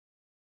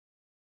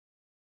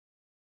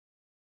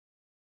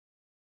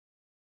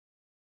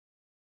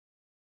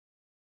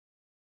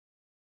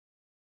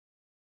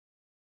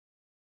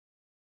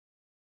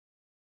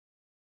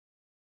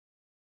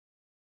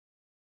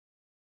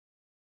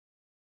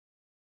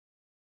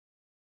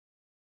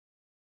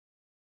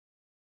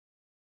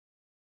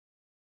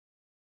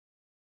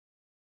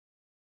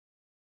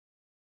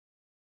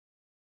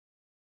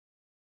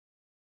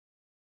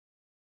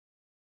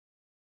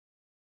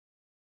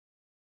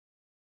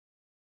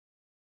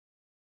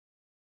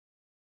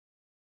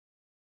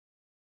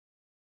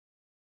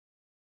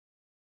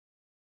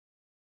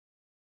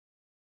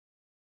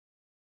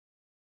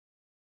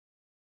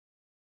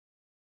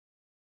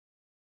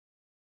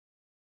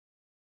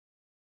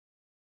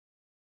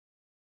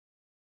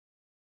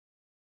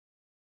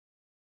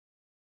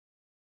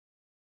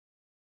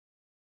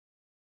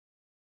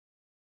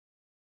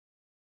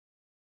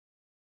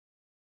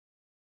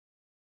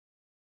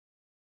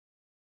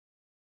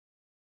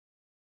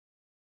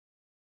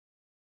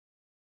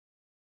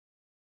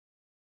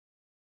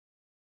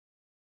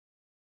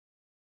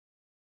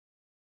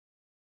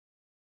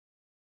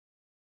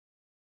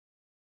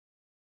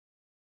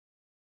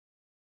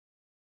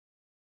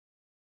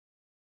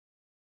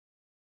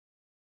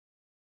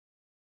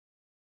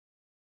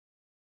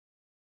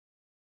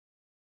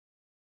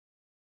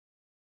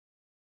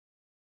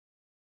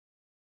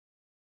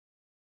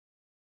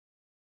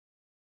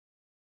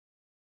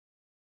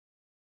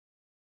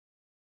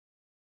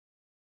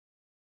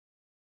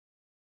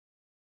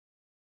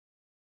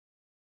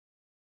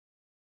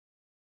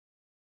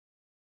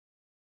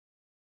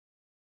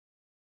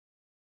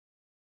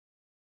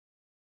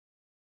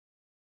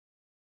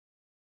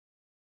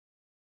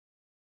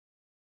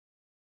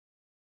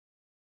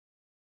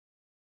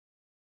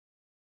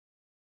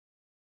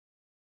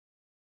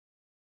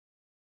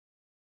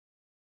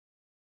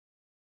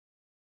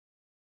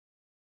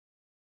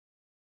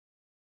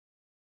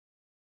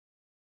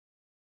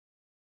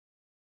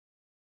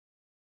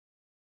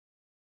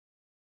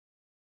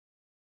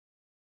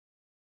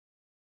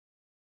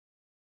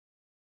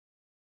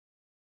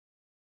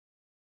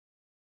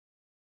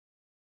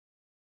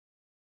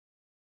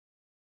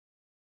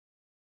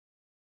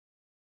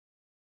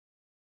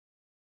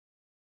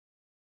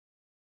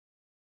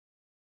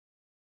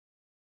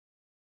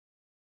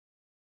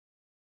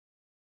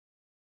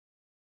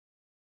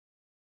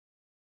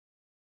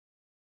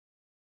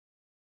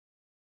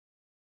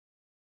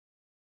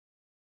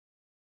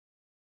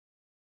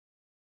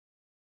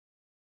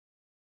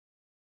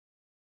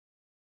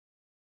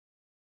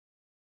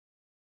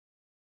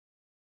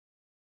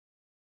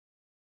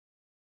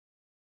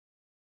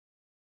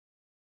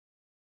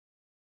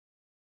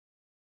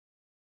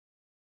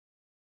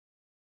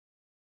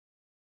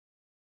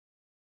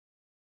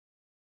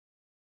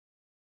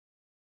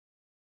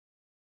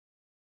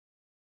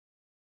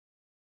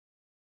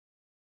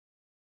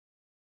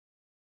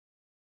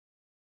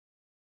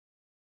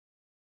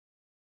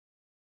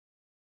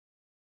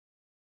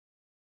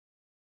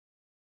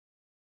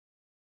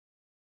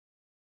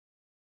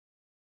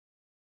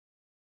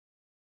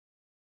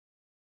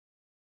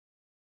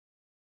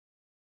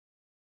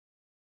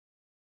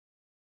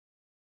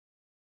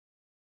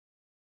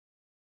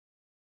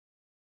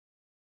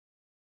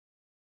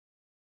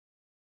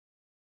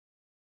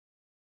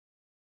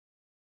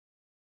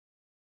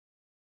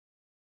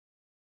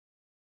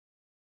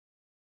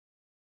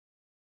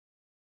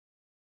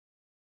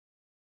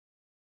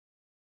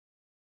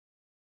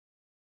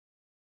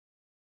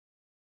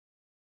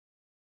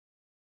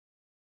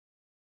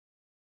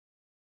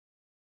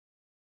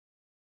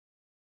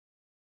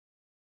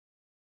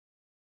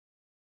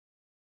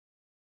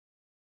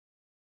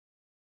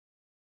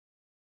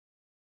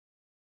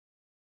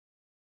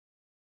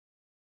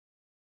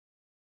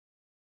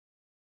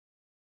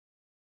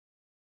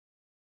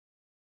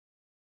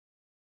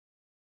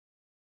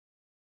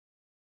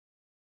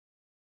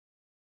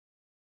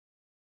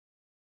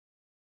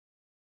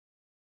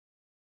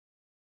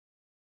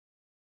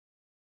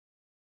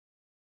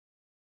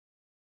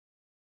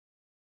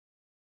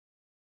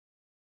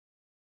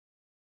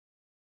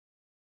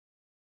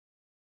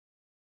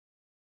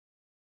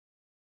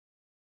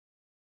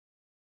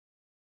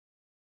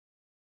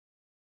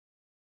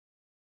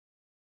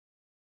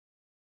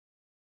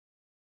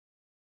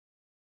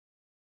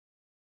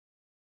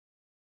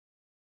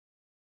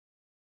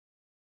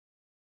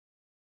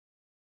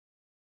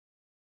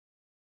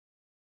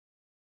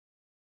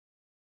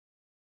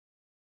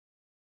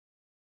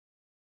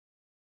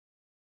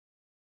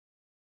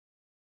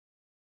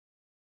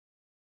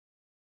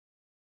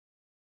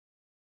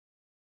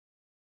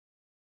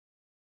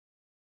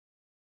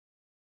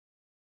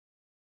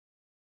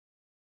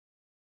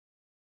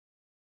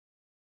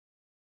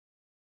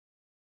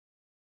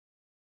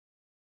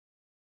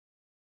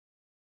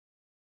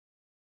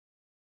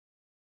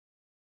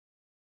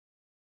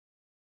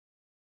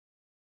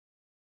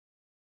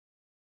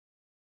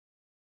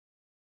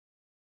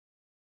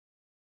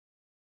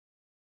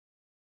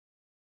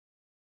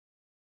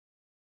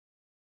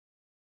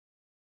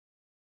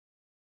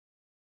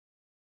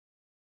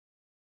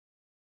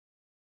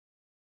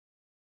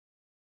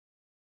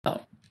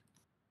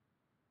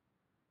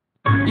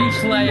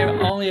Each layer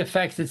only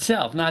affects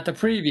itself, not the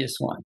previous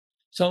one.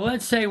 So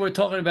let's say we're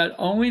talking about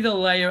only the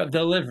layer of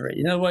delivery.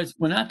 In other words,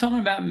 we're not talking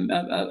about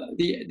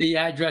the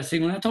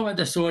addressing. We're not talking about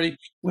the sorting.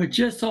 We're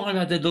just talking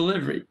about the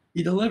delivery.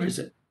 He delivers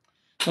it.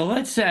 So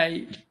let's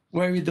say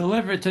where we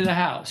deliver it to the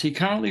house. He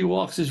currently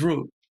walks his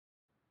route.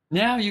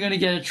 Now you're going to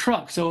get a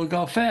truck, so it'll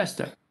go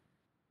faster.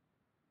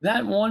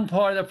 That one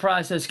part of the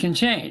process can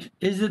change.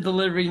 Is the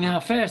delivery now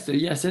faster?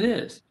 Yes, it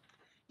is.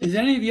 Is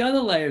any of the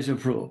other layers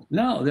improved?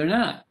 No, they're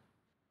not.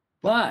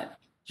 But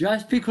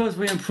just because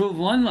we improve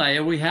one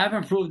layer, we have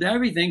improved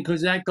everything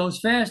because that goes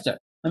faster.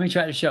 Let me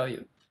try to show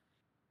you.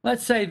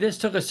 Let's say this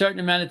took a certain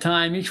amount of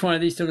time. Each one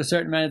of these took a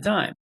certain amount of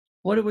time.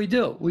 What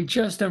do? We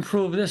just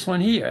improve this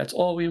one here. That's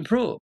all we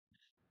improve.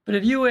 But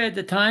if you add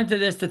the time to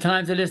this, the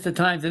time to this, the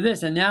time to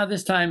this, and now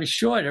this time is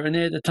shorter and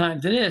add the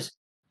time to this,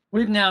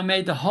 we've now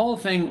made the whole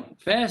thing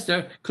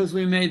faster because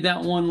we made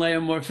that one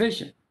layer more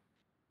efficient.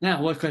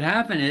 Now, what could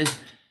happen is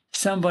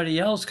somebody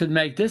else could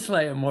make this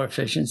layer more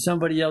efficient.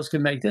 Somebody else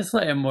could make this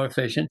layer more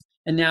efficient.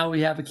 And now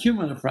we have a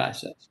cumulative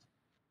process.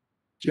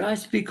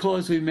 Just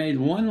because we made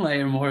one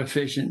layer more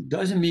efficient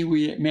doesn't mean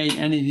we made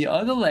any of the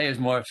other layers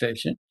more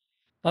efficient.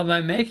 But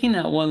by making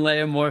that one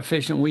layer more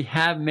efficient, we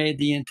have made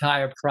the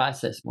entire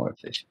process more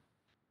efficient.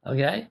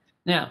 Okay?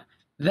 Now,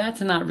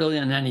 that's not really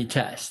on any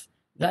test.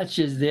 That's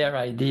just their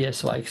idea,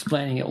 so I'm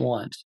explaining it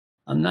once.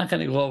 I'm not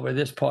going to go over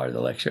this part of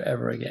the lecture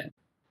ever again.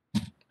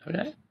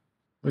 Okay?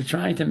 We're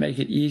trying to make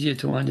it easier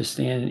to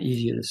understand and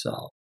easier to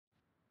solve.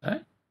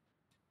 Right?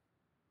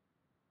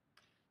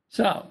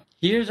 So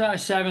here's our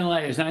 7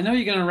 layers. Now, I know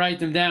you're going to write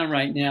them down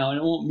right now, and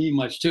it won't mean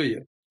much to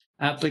you.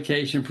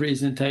 Application,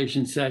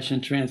 presentation,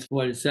 session,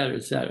 transport, et cetera,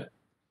 et cetera.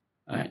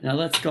 All right, now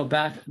let's go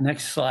back.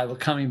 Next slide. We're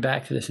coming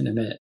back to this in a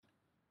minute.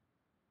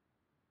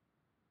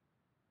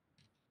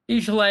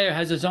 Each layer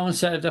has its own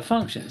set of the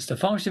functions. The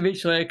functions of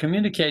each layer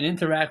communicate and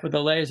interact with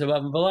the layers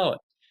above and below it.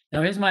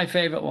 Now, here's my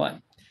favorite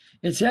one.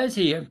 It says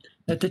here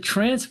that the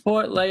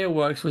transport layer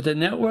works with the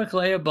network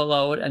layer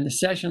below it and the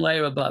session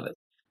layer above it.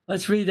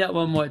 Let's read that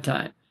one more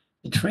time.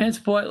 The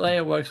transport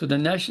layer works with the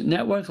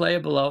network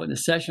layer below it and the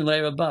session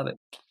layer above it.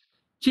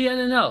 Gee, I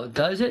don't know,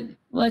 does it?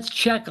 Let's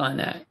check on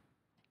that.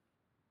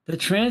 The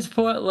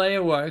transport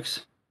layer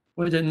works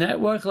with the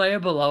network layer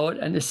below it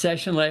and the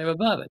session layer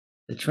above it.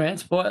 The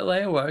transport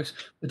layer works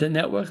with the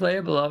network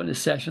layer below it and the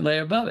session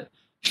layer above it.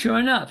 Sure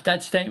enough,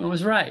 that statement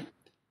was right.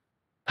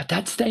 But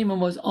that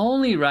statement was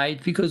only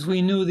right because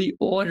we knew the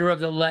order of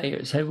the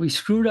layers. Had we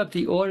screwed up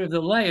the order of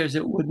the layers,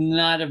 it would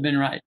not have been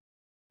right.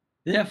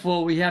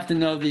 Therefore, we have to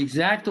know the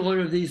exact order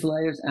of these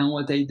layers and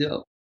what they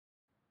do.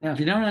 Now, if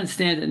you don't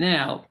understand it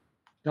now,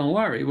 don't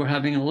worry. We're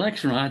having a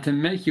lecture on it to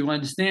make you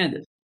understand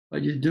it.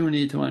 But you do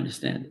need to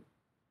understand it.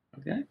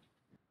 Okay?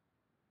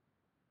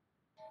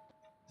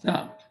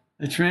 So,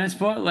 the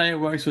transport layer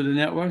works with the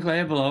network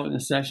layer below it and the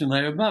session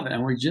layer above it.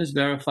 And we just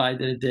verified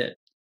that it did.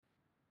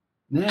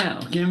 Now,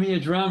 give me a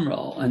drum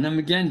roll. And then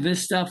again,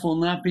 this stuff will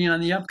not be on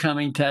the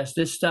upcoming test.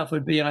 This stuff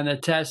would be on the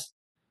test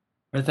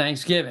for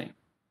Thanksgiving.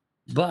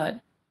 But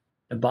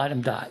the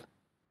bottom dot.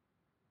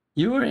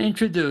 You were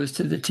introduced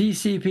to the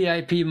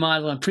TCP/IP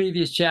model in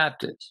previous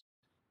chapters,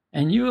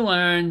 and you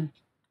learned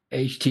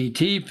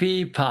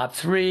HTTP,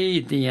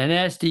 POP3,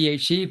 DNS,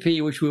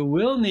 DHCP, which we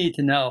will need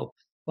to know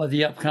for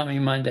the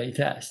upcoming Monday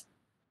test.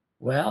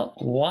 Well,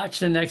 watch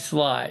the next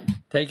slide.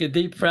 Take a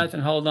deep breath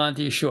and hold on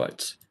to your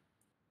shorts.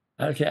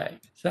 Okay,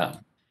 so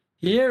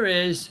here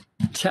is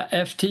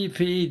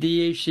FTP,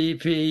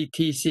 DHCP,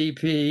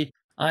 TCP,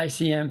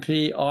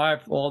 ICMP,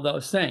 ARP, all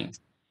those things.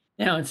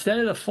 Now, instead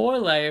of the 4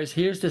 layers,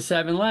 here's the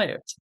 7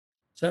 layers.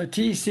 So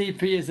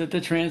TCP is at the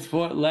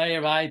transport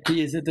layer, IP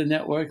is at the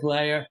network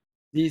layer,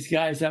 these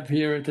guys up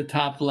here at the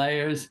top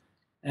layers,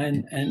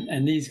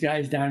 and these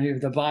guys down here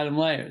at the bottom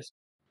layers.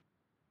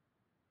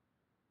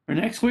 For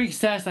next week's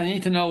test, I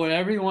need to know what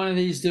every one of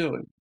these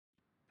do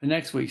for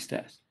next week's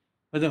test.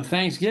 For the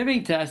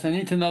Thanksgiving test, I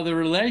need to know the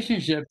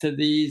relationship to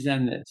these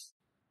and this.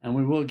 And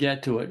we will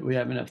get to it. We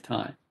have enough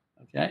time.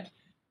 Okay?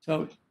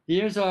 So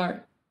here's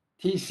our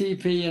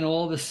TCP and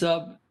all the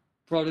sub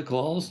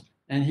protocols.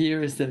 And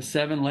here is the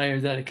 7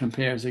 layers that it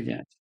compares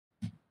against.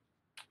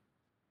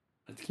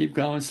 Let's keep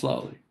going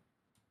slowly.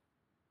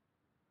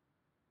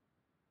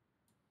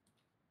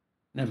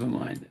 Never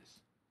mind this.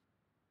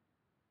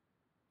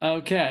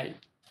 Okay.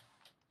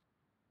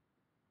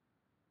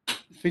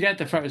 Forget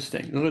the first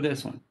thing. Look at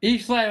this one.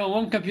 Each layer on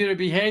one computer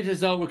behaves as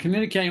though we're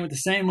communicating with the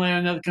same layer on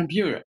another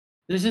computer.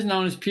 This is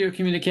known as peer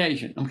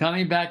communication. I'm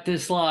coming back to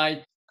this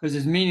slide because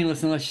it's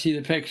meaningless unless you see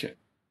the picture.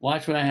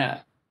 Watch what I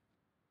have.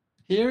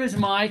 Here is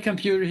my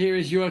computer. Here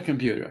is your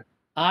computer.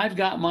 I've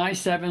got my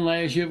 7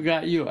 layers. You've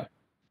got your.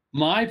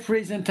 My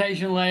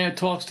presentation layer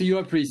talks to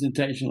your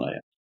presentation layer.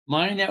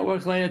 My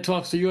network layer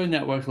talks to your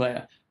network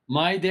layer.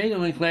 My data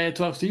link layer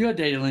talks to your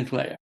data link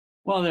layer.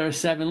 Well, there are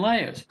 7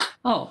 layers.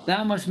 Oh,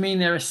 that must mean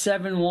there are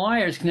 7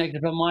 wires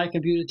connected from my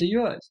computer to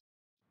yours.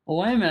 Well,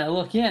 wait a minute,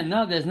 look in.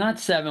 No, there's not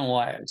 7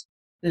 wires.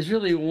 There's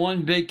really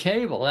one big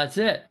cable, that's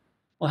it.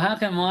 Well, how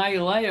can my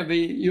layer be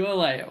your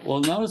layer? Well,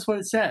 notice what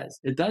it says.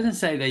 It doesn't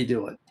say they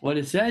do it. What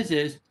it says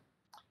is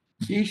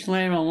Each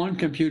layer on one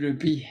computer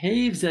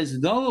behaves as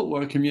though it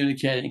were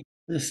communicating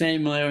with the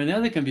same layer on the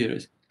other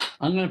computers.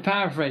 I'm going to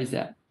paraphrase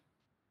that.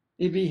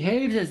 It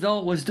behaves as though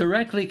it was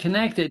directly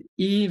connected,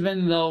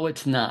 even though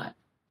it's not.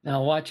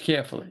 Now, watch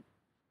carefully.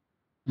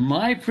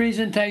 My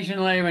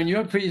presentation layer and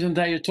your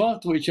presentation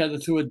talk to each other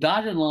through a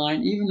dotted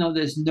line, even though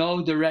there's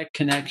no direct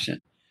connection.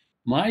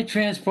 My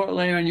transport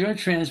layer and your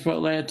transport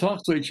layer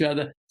talk to each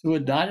other through a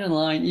dotted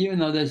line, even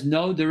though there's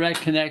no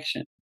direct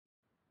connection.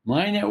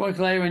 My network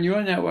layer and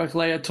your network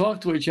layer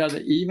talk to each other,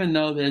 even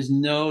though there's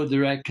no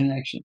direct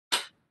connection.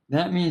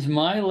 That means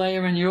my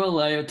layer and your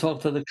layer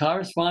talk to the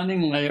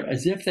corresponding layer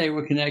as if they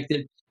were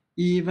connected,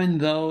 even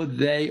though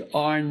they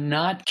are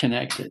not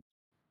connected.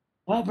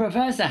 Well,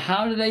 Professor,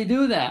 how do they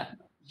do that?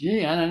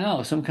 Gee, I don't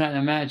know, some kind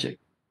of magic.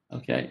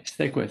 Okay,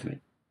 stick with me.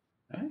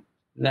 Right?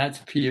 That's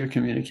peer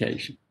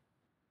communication.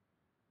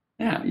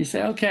 Now, you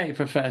say, okay,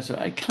 Professor,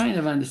 I kind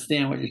of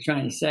understand what you're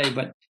trying to say,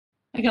 but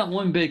I got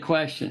one big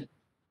question.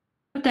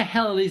 What the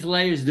hell are these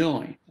layers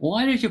doing?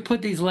 Why did you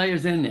put these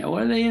layers in there?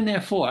 What are they in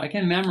there for? I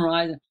can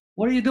memorize them.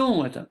 What are you doing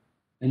with them?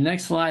 The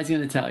next slide is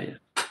going to tell you.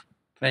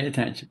 Pay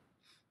attention.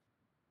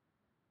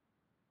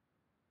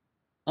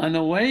 On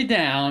the way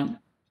down,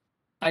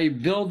 I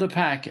build the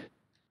packet.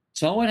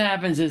 So what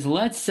happens is,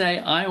 let's say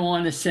I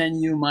want to send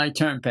you my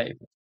term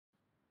paper.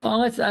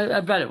 Well,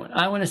 a better one.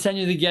 I want to send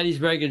you the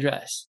Gettysburg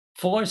Address.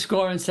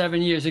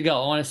 7 years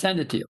ago, I want to send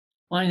it to you.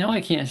 Well, I know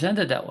I can't send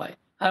it that way.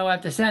 How do I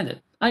have to send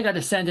it? I got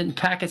to send it in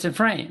packets and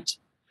frames.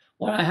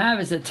 What I have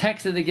is the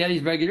text of the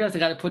Gettysburg Address. I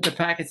got to put the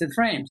packets in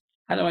frames.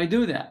 How do I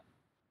do that?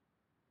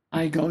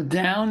 I go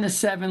down the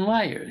 7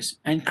 layers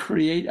and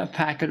create a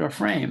packet or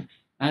frame.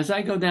 As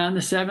I go down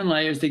the 7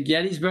 layers, the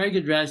Gettysburg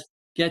Address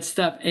gets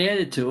stuff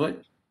added to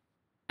it,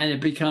 and it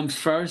becomes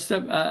first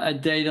a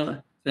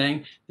data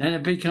thing, then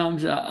it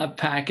becomes a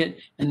packet,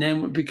 and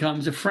then it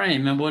becomes a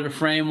frame. Remember what a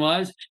frame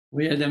was?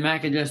 We had the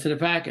MAC address to the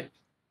packet.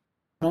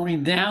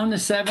 Going down the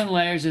 7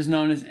 layers is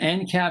known as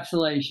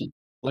encapsulation.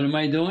 What am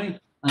I doing?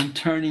 I'm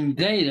turning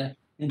data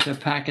into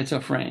packets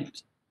or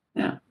frames.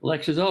 Now,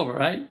 lecture's over,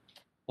 right?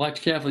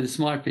 Watch carefully, the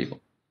smart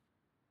people.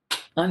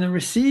 On the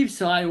receive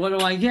side, what do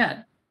I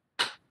get?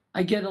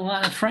 I get a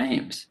lot of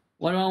frames.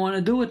 What do I want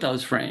to do with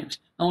those frames?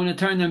 I want to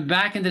turn them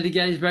back into the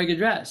Gettysburg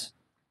Address.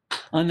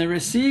 On the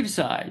receive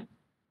side,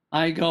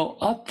 I go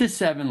up to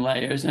 7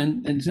 layers,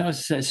 and notice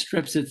it says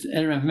strips its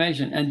inner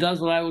information, and does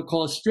what I would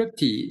call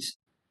striptease,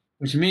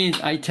 which means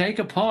I take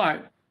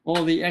apart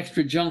all the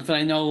extra junk that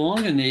I no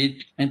longer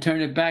need and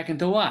turn it back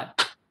into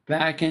what?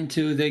 Back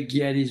into the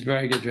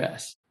Gettysburg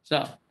Address.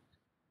 So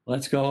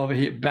let's go over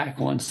here, back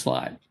one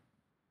slide.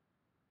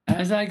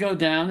 As I go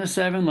down the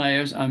 7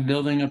 layers, I'm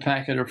building a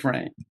packet or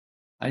frame.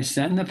 I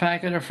send the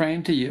packet or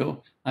frame to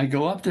you. I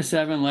go up to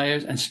 7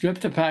 layers and strip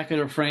the packet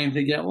or frame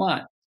to get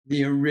what?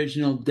 The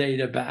original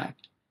data back.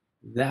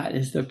 That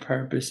is the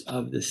purpose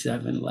of the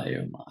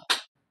 7-layer model.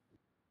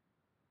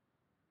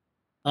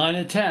 On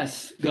a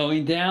test,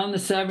 going down the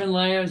 7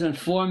 layers and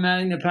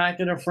formatting the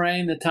packet or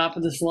frame, the top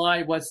of the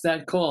slide, what's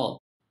that called?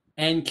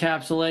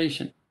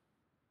 Encapsulation.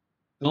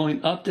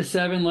 Going up to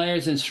 7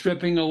 layers and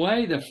stripping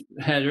away the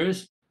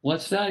headers,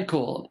 what's that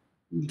called?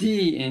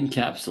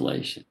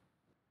 De-encapsulation.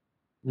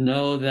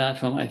 Know that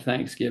from my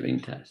Thanksgiving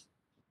test.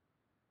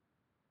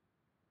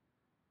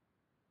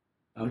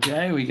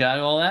 Okay, we got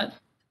all that?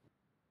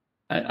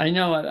 I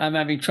know I'm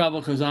having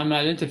trouble because I'm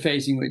not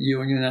interfacing with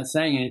you and you're not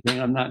saying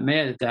anything. I'm not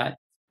mad at that,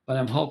 but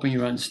I'm hoping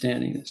you're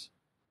understanding this.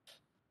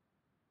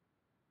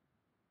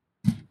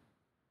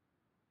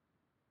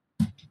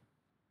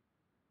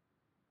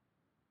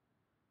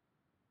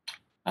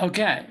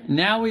 Okay,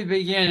 now we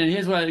begin, and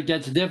here's where it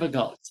gets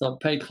difficult, so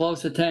pay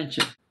close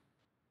attention.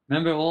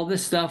 Remember, all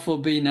this stuff will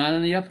be not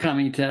on the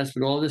upcoming test,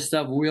 but all this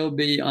stuff will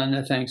be on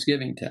the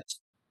Thanksgiving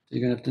test. So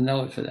you're going to have to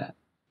know it for that.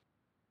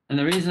 And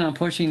the reason I'm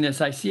pushing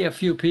this, I see a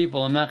few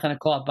people, I'm not going to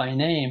call it by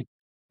name,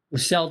 who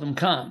seldom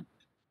come.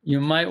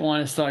 You might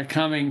want to start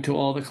coming to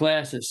all the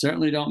classes.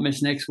 Certainly don't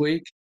miss next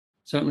week.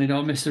 Certainly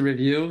don't miss the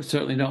review.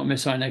 Certainly don't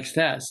miss our next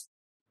test.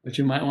 But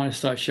you might want to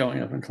start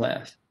showing up in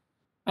class.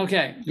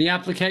 Okay, the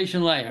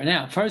application layer.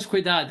 Now, first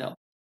cuidado.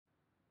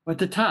 At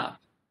the top.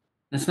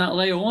 It's not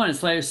layer 1,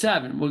 it's layer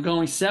 7. We're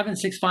going 7,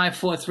 6, 5,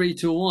 4, 3,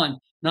 2, 1,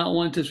 not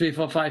 1, 2, 3,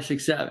 4, 5,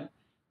 6, 7.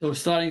 So we're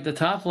starting at the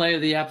top layer,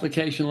 the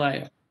application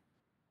layer.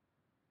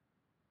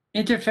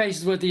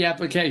 Interfaces with the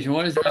application.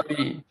 What does that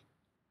mean?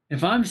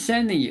 If I'm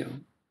sending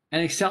you an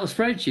Excel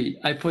spreadsheet,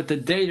 I put the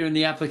data in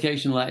the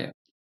application layer.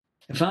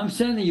 If I'm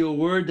sending you a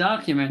Word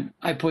document,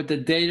 I put the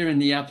data in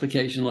the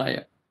application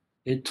layer.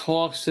 It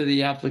talks to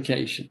the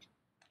application.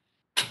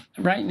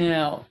 Right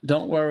now,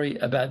 don't worry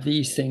about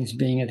these things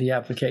being at the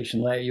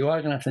application layer. You are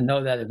going to have to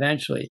know that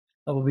eventually,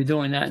 but we'll be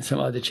doing that in some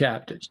other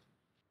chapters.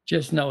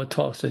 Just know it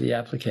talks to the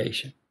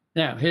application.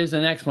 Now, here's the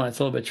next one. It's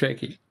a little bit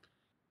tricky.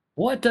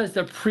 What does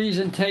the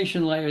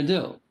presentation layer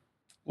do?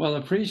 Well,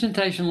 the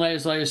presentation layer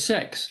is layer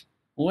 6.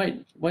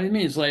 Wait, what do you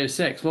mean it's layer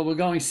 6? Well, we're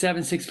going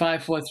 7, 6,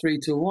 5, 4, 3,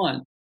 2,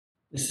 1.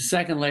 It's the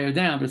second layer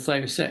down, but it's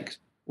layer 6.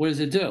 What does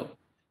it do?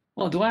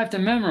 Well, do I have to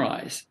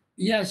memorize?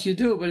 Yes, you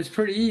do, but it's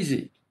pretty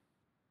easy.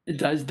 It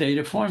does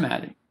data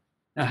formatting.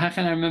 Now, how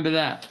can I remember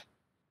that?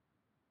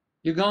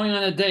 You're going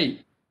on a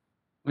date.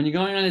 When you're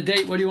going on a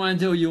date, what do you want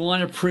to do? You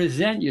want to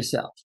present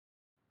yourself.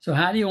 So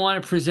how do you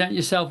want to present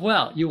yourself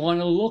well? You want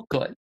to look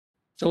good.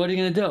 So what are you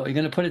going to do? You're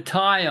going to put a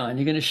tie on.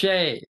 You're going to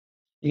shave.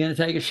 You're going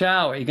to take a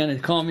shower. You're going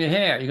to comb your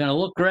hair. You're going to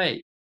look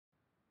great.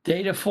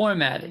 Data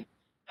formatting.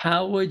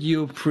 How would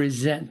you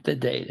present the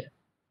data?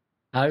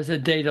 How does the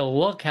data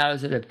look? How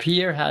does it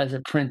appear? How does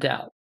it print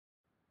out?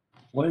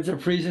 What does a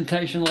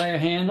presentation layer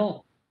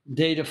handle?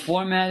 Data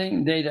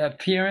formatting, data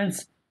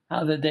appearance,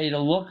 how the data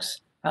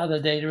looks, how the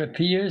data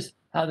appears,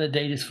 how the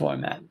data is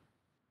formatted.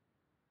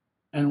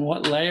 And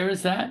what layer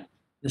is that?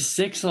 The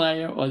 6th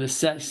layer or the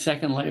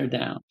second layer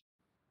down.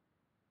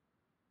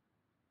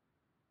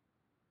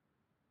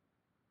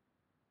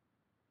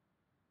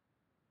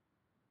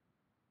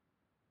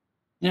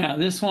 Now,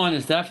 this one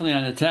is definitely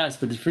on the test,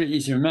 but it's pretty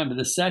easy to remember,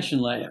 the session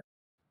layer.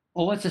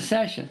 Well, what's a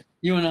session?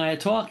 You and I are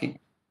talking.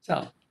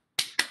 So,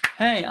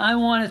 hey, I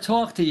want to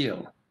talk to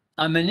you.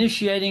 I'm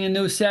initiating a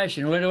new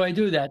session. Where do I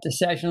do that? The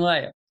session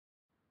layer.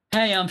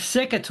 Hey, I'm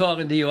sick of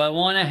talking to you. I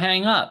want to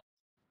hang up.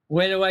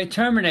 Where do I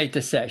terminate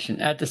the session?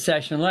 At the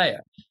session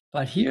layer.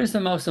 But here's the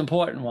most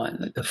important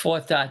one, the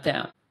 4th dot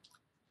down.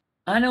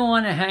 I don't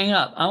want to hang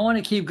up. I want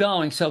to keep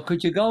going. So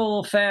could you go a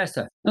little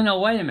faster? No,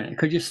 wait a minute.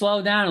 Could you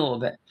slow down a little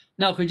bit?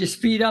 No, could you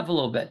speed up a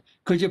little bit?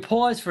 Could you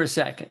pause for a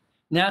second?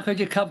 Now could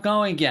you keep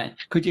going again?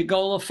 Could you go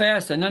a little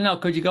faster? No,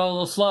 could you go a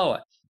little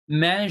slower?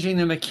 Managing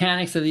the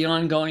mechanics of the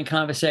ongoing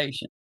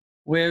conversation.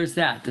 Where is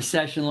that? The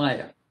session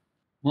layer.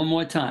 One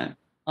more time.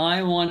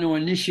 I want to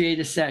initiate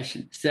a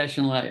session,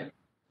 session layer.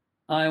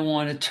 I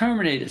want to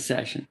terminate a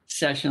session,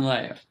 session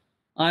layer.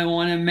 I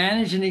want to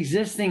manage an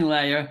existing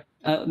layer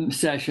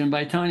session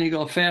by telling you to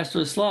go faster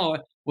or slower.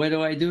 Where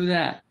do I do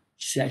that?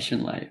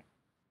 Session layer.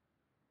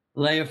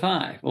 Layer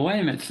 5. Well,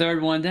 wait a minute.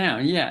 3rd one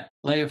down. Yeah.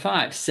 Layer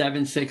 5,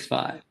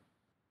 765.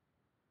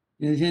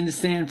 You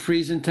understand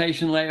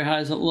presentation layer? How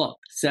does it look?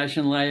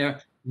 Session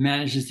layer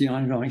manages the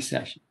ongoing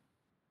session.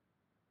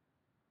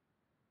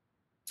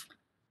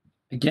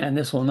 Again,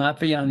 this will not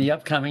be on the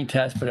upcoming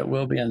test, but it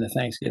will be on the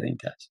Thanksgiving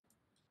test.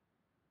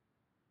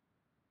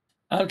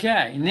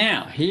 Okay,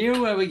 now here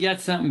where we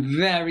get something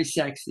very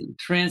sexy,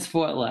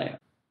 transport layer.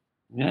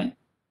 Okay?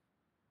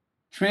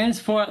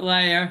 Transport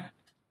layer,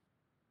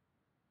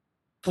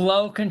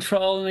 flow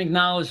control and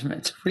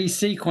acknowledgments,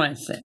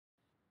 resequencing.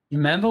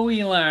 Remember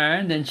we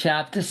learned in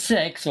chapter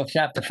 6 or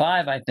chapter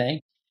 5, I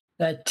think,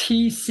 that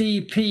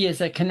TCP is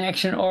a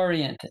connection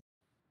oriented.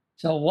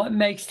 So what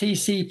makes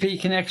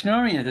TCP connection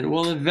oriented?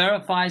 Well, it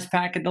verifies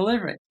packet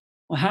delivery.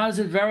 Well, how does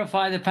it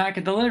verify the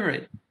packet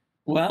delivery?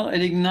 Well,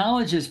 it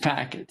acknowledges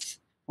packets.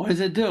 What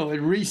does it do?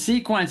 It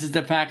resequences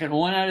the packet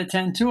 1 out of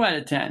 10, 2 out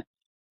of 10.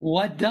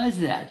 What does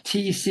that?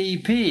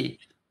 TCP.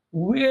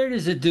 Where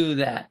does it do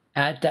that?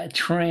 At that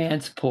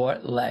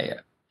transport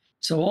layer.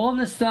 So all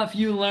the stuff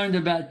you learned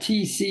about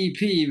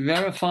TCP,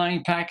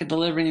 verifying packet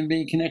delivery and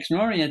being connection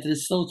oriented,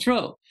 is still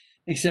true.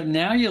 Except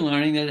now you're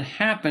learning that it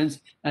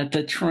happens at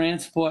the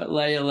transport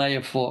layer,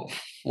 layer 4.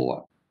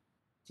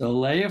 So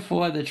layer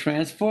 4, the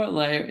transport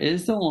layer,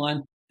 is the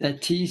one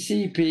that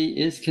TCP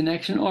is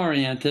connection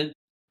oriented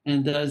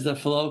and does the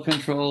flow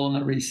control and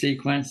the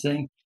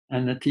resequencing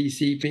and the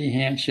TCP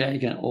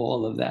handshake and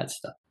all of that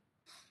stuff.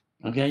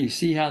 Okay, you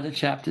see how the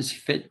chapters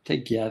fit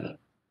together.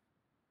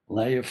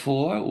 Layer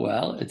 4,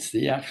 well, it's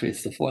the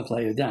 4th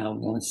layer down.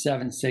 We're going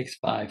 7, 6,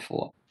 5,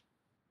 4.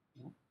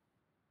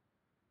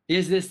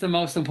 Is this the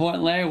most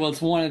important layer? Well,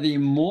 it's one of the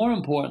more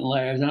important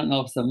layers. I don't know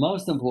if it's the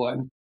most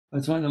important, but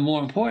it's one of the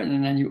more important.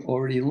 And then you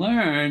already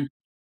learned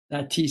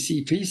that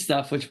TCP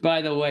stuff, which,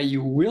 by the way,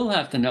 you will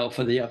have to know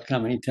for the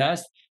upcoming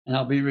test. And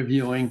I'll be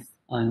reviewing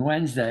on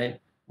Wednesday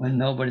when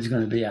nobody's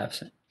going to be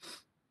absent.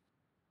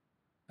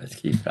 Let's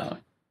keep going.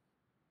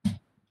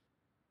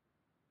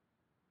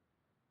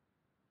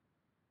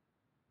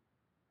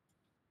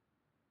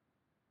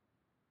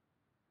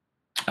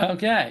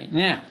 Okay,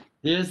 now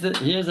here's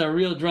a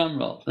real drum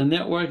roll, the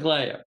network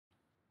layer.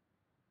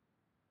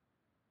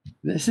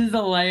 This is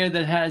the layer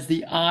that has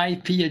the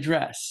IP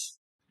address.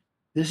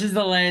 This is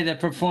the layer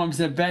that performs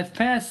the best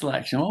path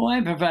selection. Well,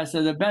 wait,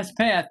 Professor, the best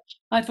path,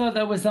 I thought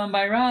that was done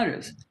by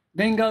routers.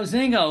 Bingo,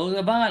 zingo,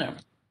 the bottom.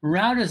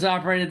 Routers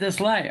operate at this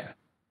layer.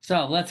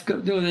 So let's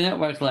go do the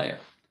network layer.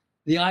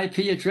 The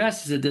IP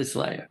address is at this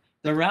layer.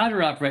 The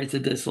router operates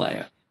at this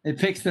layer. It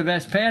picks the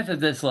best path at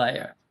this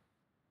layer.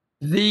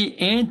 The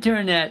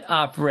internet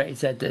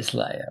operates at this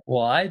layer.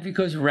 Why?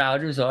 Because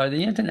routers are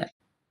the internet.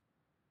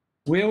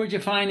 Where would you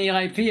find the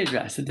IP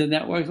address? At the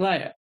network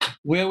layer.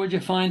 Where would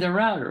you find a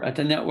router? At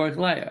the network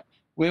layer.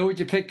 Where would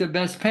you pick the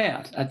best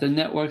path? At the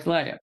network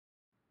layer.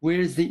 Where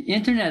does the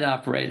internet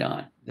operate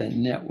on? The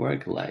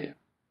network layer.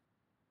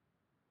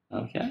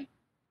 Okay?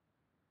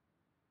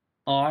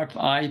 ARP,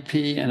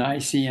 IP, and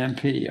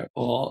ICMP are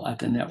all at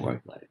the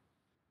network layer.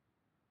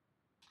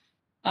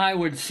 I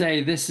would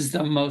say this is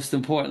the most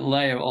important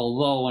layer,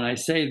 although when I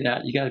say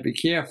that, you got to be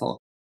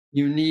careful.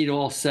 You need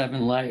all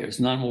 7 layers.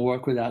 None will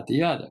work without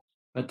the other.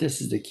 But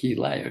this is the key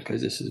layer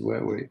because this is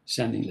where we're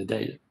sending the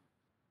data.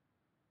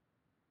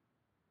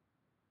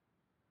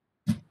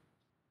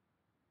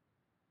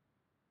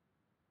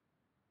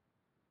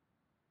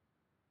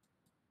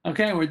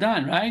 Okay, we're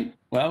done, right?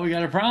 Well, we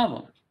got a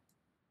problem.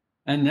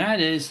 And that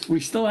is, we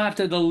still have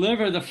to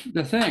deliver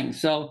the thing.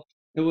 So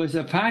it was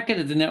a packet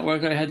at the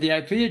network. I had the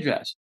IP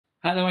address.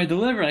 How do I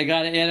deliver? I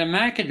got to add a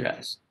MAC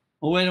address.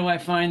 Well, where do I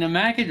find the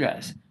MAC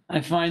address? I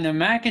find the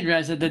MAC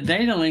address at the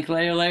data link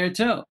layer, layer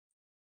 2.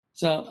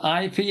 So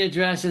IP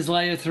address is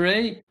layer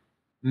 3.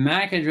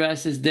 MAC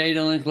address is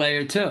data link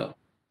layer 2.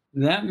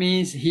 That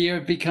means here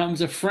it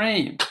becomes a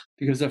frame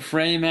because a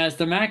frame has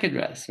the MAC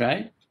address,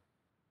 right?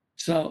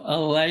 So a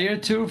layer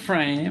 2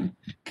 frame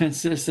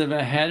consists of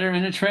a header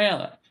and a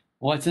trailer.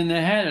 What's in the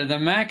header? The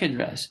MAC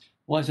address.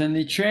 What's in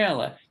the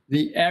trailer?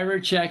 The error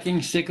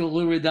checking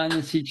cyclical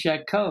redundancy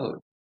check code.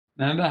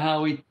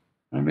 Remember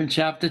in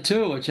chapter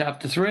 2 or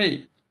chapter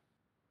 3,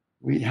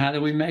 how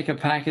did we make a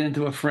packet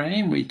into a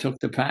frame? We took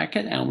the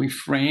packet and we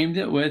framed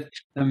it with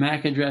the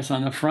MAC address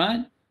on the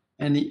front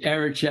and the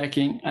error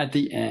checking at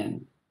the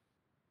end.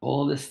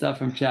 All this stuff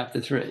from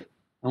chapter 3.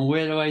 And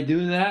where do I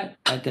do that?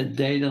 At the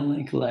data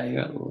link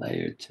layer,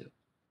 layer 2.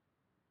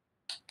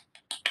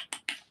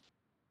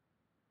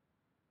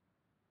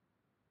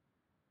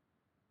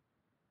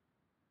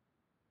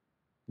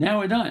 Now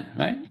we're done,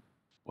 right?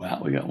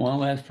 Well, we got one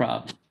last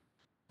problem.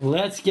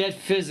 Let's get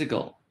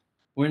physical.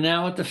 We're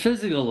now at the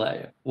physical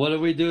layer. What do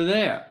we do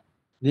there?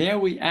 There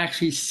we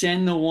actually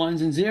send the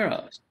ones and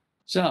zeros.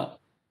 So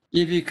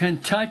if you can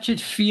touch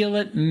it, feel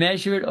it,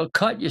 measure it, or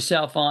cut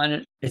yourself on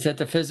it, it's at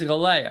the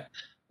physical layer.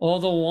 All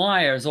the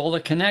wires, all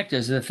the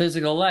connectors are the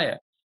physical layer.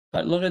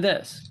 But look at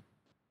this.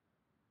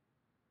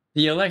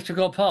 The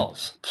electrical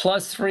pulse,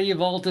 plus 3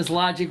 volt is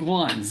logic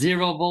 1,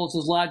 0 volts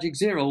is logic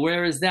 0.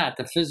 Where is that?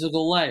 The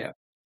physical layer.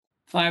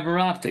 Fiber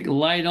optic,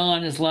 light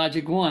on is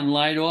logic 1,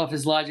 light off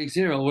is logic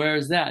 0. Where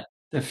is that?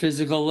 The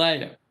physical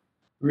layer.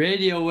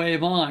 Radio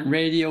wave on,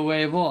 radio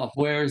wave off.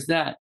 Where is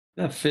that?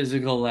 The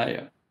physical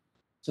layer.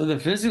 So the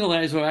physical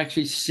layers will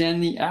actually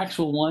send the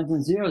actual ones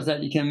and zeros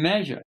that you can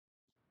measure.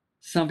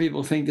 Some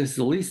people think this is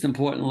the least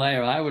important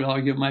layer. I would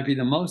argue it might be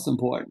the most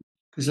important,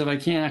 because if I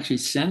can't actually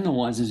send the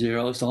ones and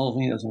zeros, the whole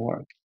thing doesn't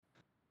work.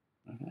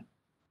 Okay.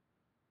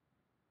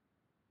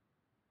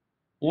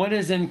 What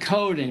is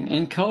encoding?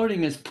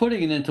 Encoding is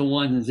putting it into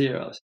ones and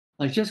zeros.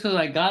 Like just because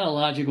I got a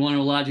logic 1 or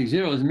logic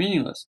 0 is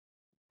meaningless.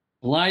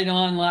 Light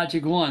on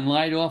logic 1,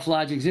 light off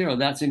logic 0,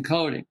 that's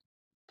encoding.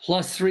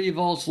 Plus 3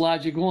 volts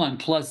logic 1,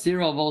 plus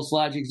 0 volts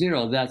logic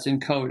 0, that's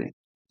encoding.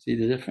 See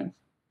the difference?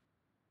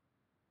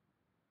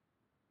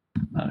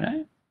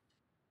 Okay.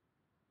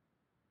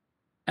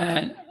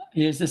 And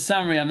here's the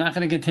summary. I'm not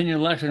going to continue the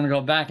lecture. I'm going to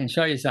go back and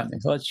show you something.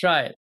 So let's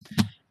try it.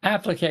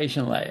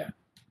 Application layer.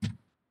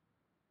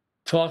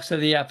 Talks to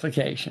the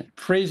application.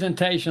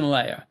 Presentation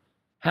layer.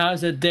 How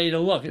does the data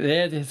look?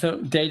 There's the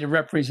data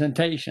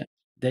representation.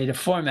 Data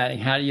formatting.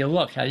 How do you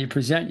look? How do you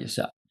present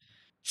yourself?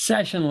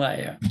 Session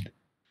layer.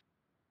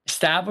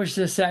 Establishes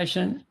the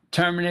session,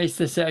 terminates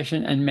the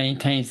session, and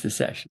maintains the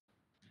session.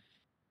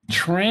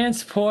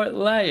 Transport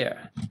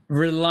layer,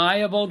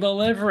 reliable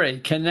delivery,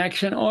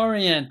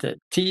 connection-oriented,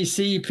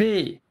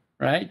 TCP,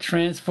 right?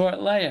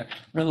 Transport layer,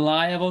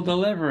 reliable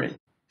delivery,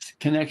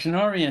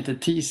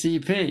 connection-oriented,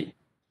 TCP.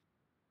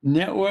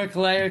 Network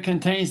layer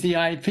contains the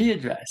IP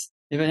address.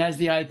 If it has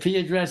the IP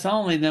address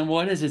only, then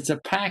what is it? It's a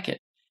packet.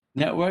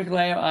 Network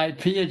layer,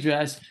 IP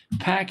address,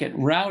 packet,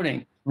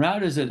 routing.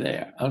 Routers are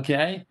there,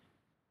 okay?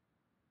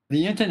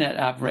 The internet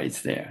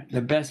operates there,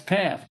 the best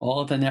path,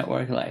 all at the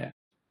network layer.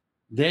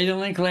 Data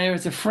link layer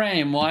is a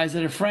frame. Why is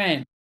it a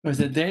frame? Because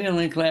the data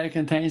link layer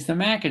contains the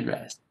MAC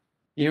address.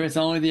 Here it's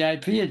only the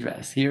IP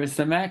address. Here it's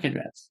the MAC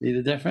address. See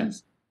the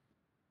difference?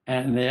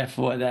 And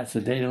therefore, that's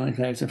the data link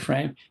layer, it's a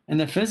frame. And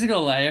the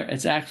physical layer,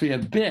 it's actually a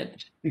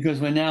bit, because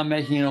we're now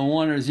making it a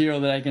 1 or 0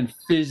 that I can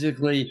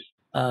physically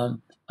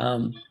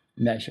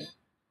measure.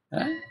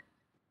 Right?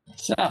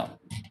 So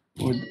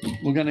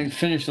we're going to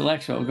finish the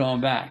lecture. We're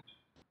going back.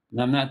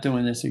 And I'm not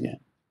doing this again.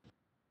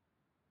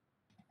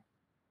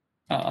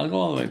 Oh, I'll go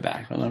all the way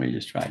back, but let me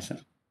just try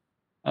something.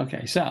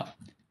 Okay, so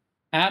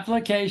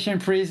application,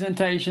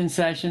 presentation,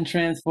 session,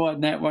 transport,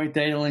 network,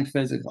 data link,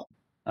 physical.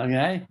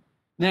 Okay?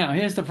 Now,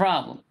 here's the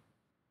problem.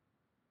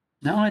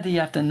 Not only do you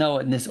have to know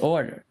it in this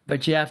order,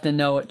 but you have to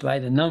know it by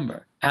the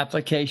number.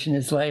 Application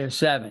is layer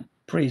 7,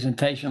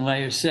 presentation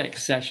layer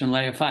 6, session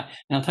layer 5.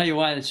 And I'll tell you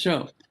why that's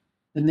true.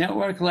 The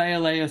network layer,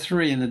 layer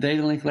 3, and the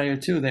data link layer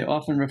 2, they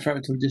often refer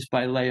to just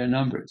by layer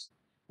numbers.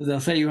 So they'll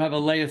say you have a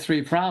layer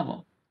 3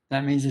 problem.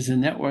 That means it's a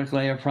network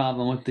layer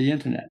problem with the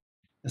internet.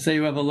 They'll say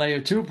you have a layer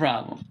 2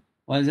 problem.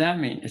 What does that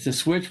mean? It's a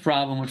switch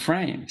problem with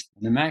frames,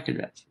 the MAC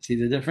address. See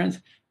the difference?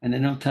 And they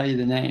don't tell you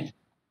the name.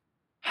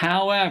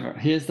 However,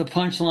 here's the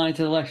punchline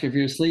to the lecture. If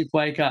you're asleep,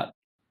 wake up.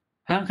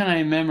 How can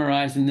I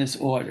memorize in this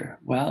order?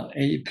 Well,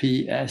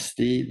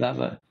 APSD, blah,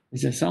 blah.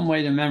 Is there some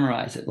way to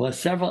memorize it? Well, there's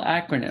several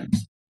acronyms.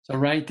 So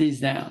write these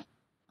down.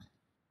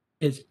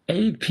 It's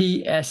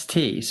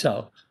APST.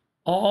 So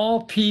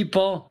all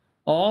people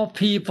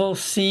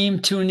seem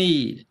to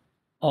need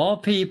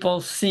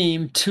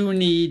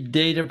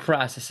data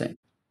processing.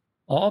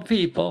 All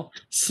people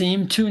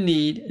seem to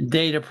need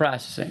data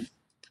processing.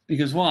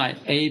 Because why?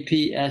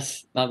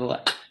 APS, blah, blah,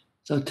 blah.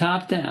 So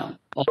top down,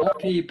 All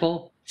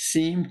people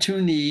seem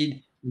to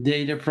need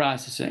data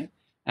processing,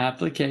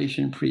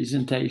 application,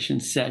 presentation,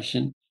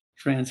 session,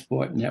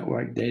 transport,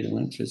 network, data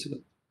link, physical.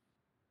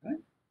 Right?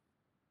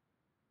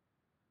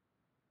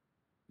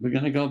 We're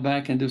going to go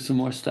back and do some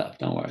more stuff.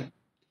 Don't worry.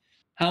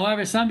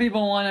 However, some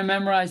people want to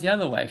memorize the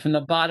other way, from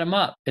the bottom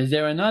up. Is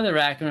there another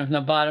acronym from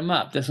the bottom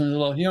up? This one's a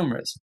little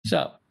humorous.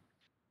 So,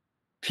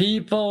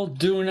 people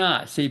do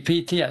not, see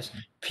PTS,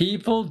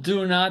 people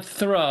do not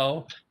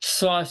throw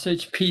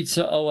sausage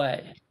pizza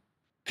away.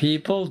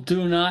 People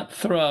do not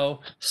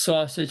throw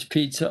sausage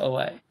pizza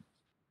away.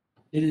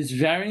 It is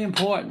very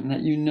important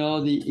that you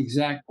know the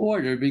exact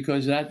order,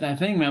 because that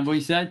thing, remember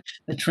we said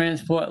the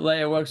transport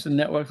layer works with the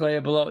network layer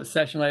below it,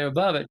 session layer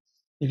above it.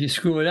 If you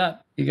screw it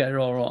up, you got it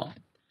all wrong.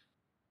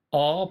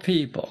 All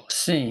people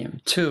seem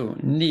to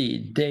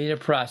need data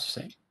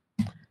processing.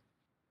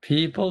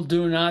 People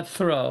do not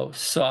throw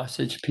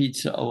sausage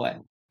pizza away.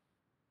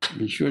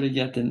 Be sure to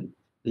get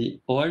the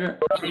order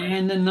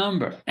and the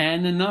number,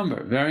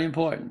 very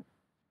important,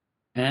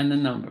 and the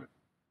number,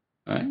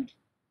 right?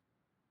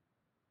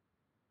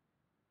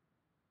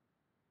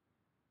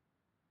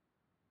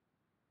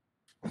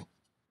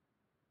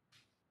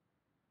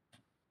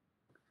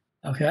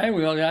 Okay,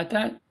 we all got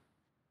that?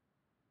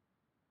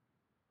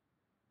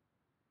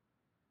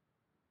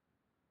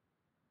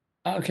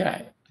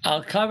 Okay,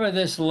 I'll cover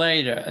this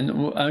later.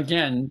 And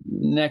again,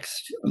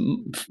 next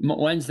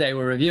Wednesday,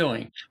 we're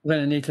reviewing. We're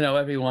going to need to know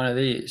every one of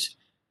these.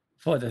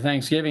 For the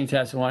Thanksgiving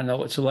test, we want to know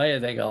which layer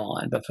they go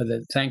on. But for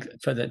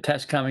the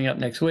test coming up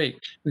next week,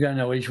 we got to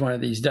know what each one of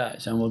these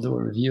does. And we'll do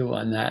a review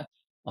on that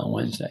on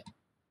Wednesday.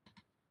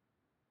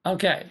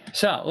 Okay,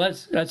 so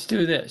let's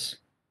do this.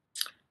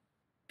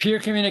 Peer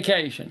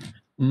communication.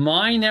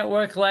 My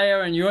network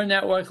layer and your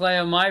network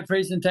layer, my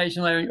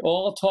presentation layer,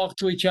 all talk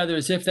to each other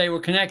as if they were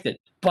connected,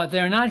 but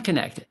they're not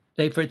connected.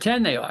 They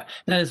pretend they are.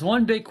 Now, there's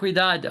one big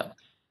cuidado.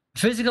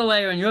 Physical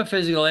layer and your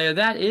physical layer,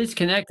 that is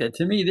connected.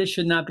 To me, this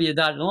should not be a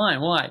dotted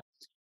line. Why?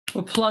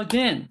 We're plugged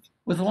in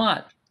with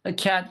what? A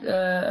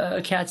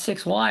Cat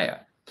 6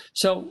 wire.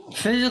 So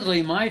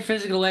physically, my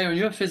physical layer and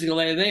your physical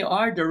layer, they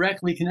are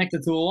directly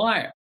connected to a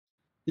wire.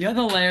 The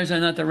other layers are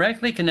not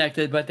directly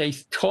connected, but they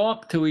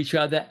talk to each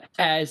other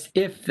as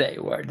if they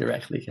were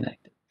directly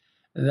connected.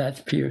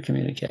 That's peer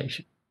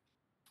communication.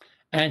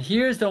 And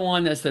here's the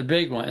one that's the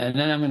big one. And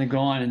then I'm going to go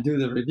on and do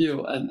the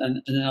review, and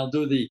then I'll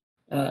do the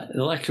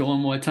lecture one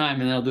more time,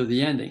 and then I'll do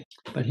the ending.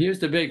 But here's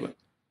the big one.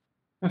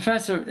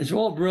 Professor, it's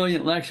all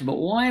brilliant lecture, but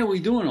why are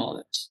we doing all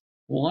this?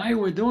 Why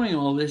we're doing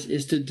all this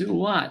is to do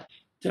what?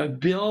 To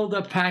build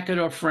a packet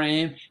or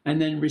frame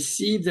and then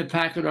receive the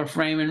packet or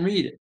frame and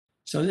read it.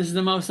 So this is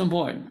the most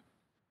important.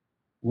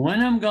 When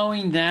I'm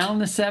going down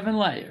the 7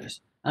 layers,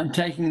 I'm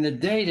taking the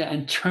data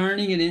and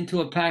turning it into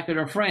a packet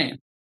or frame.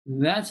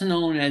 That's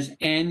known as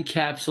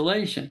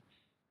encapsulation.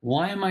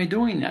 Why am I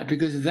doing that?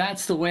 Because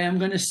that's the way I'm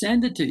going to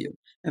send it to you.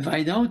 If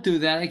I don't do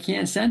that, I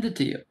can't send it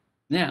to you.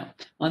 Now,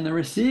 on the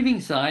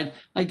receiving side,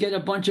 I get a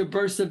bunch of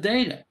bursts of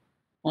data.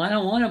 Well, I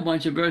don't want a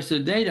bunch of bursts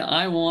of data.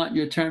 I want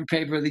your term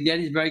paper of the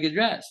Gettysburg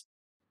Address.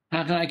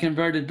 How can I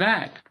convert it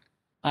back?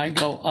 I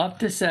go up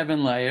to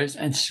 7 layers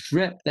and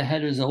strip the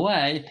headers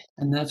away,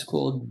 and that's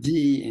called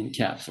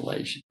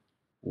de-encapsulation.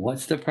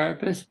 What's the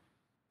purpose?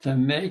 To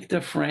make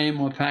the frame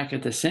or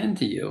packet to send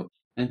to you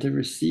and to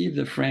receive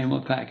the frame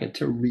or packet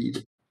to read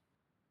it.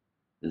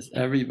 Does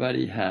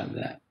everybody have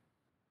that?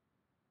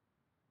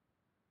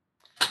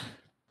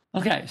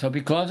 Okay, so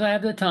because I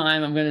have the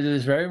time, I'm going to do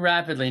this very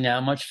rapidly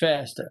now, much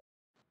faster.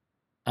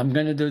 I'm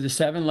going to do the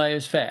 7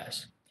 layers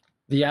fast.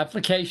 The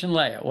application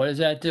layer, what does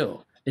that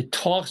do? It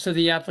talks to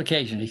the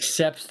application,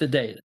 accepts the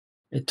data.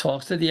 It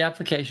talks to the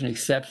application,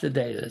 accepts the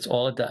data. That's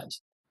all it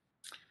does.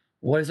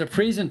 What is a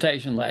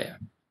presentation layer?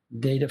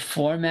 Data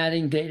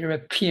formatting, data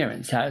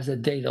appearance. How does the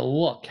data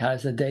look? How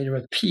does the data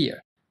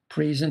appear?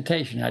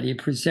 Presentation, how do you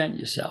present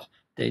yourself?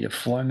 Data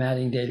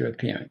formatting, data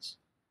appearance.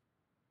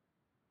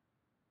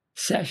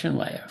 Session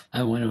layer.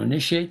 I want to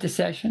initiate the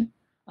session.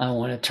 I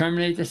want to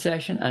terminate the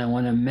session. And I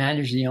want to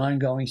manage the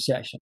ongoing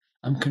session.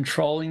 I'm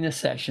controlling the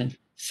session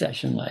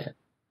layer.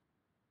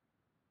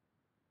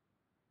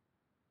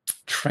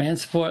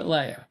 Transport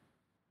layer.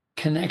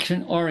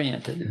 Connection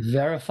oriented,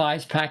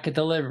 verifies packet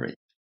delivery.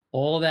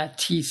 All that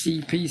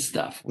TCP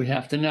stuff we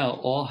have to know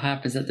all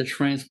happens at the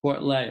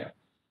transport layer.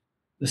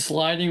 The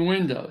sliding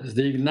windows,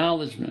 the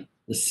acknowledgement,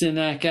 the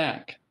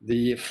SYN-ACK,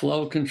 the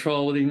flow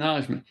control with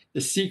acknowledgement,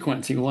 the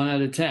sequencing 1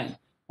 out of 10,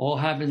 all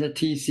happens at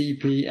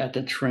TCP at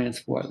the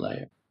transport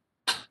layer.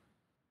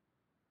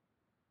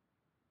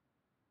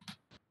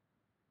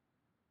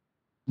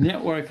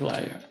 Network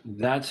layer,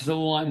 that's the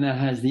one that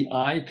has the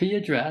IP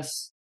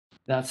address.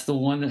 That's the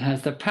one that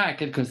has the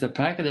packet, because the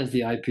packet has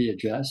the IP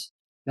address.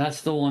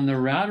 That's the one the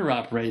router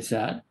operates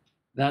at.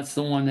 That's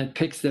the one that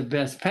picks the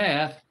best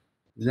path.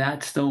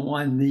 That's the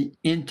one the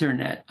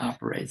internet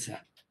operates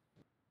at.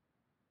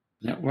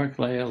 Network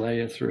layer,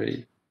 layer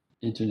 3.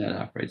 Internet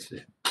operates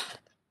there.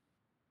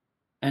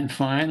 And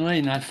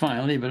finally, not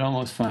finally, but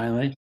almost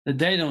finally, the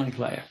data link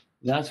layer.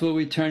 That's where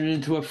we turn it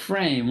into a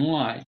frame.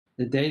 Why?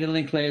 The data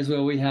link layer is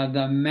where we have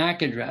the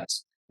MAC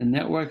address. The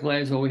network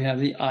layer is where we have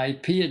the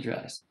IP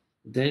address.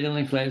 The data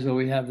link layer is where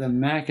we have the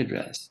MAC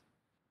address.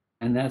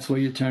 And that's where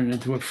you turn it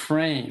into a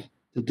frame.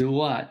 To do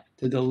what?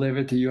 To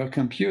deliver to your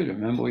computer.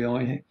 Remember, we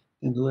only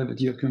can deliver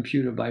to your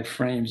computer by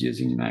frames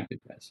using MAC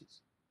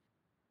addresses.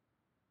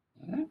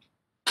 All right.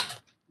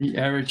 The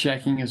error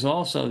checking is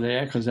also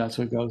there because that's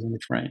what goes in the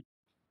frame.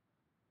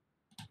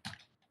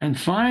 And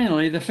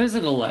finally, the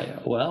physical layer.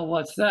 Well,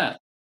 what's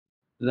that?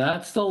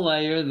 That's the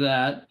layer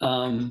that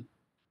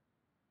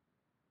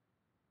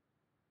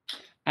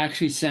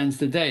actually sends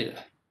the data.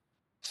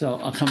 So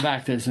I'll come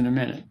back to this in a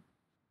minute.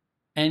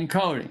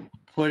 Encoding,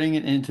 putting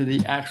it into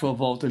the actual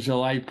voltage of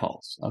light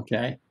pulse,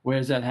 okay? Where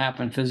does that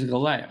happen?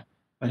 Physical layer.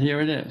 But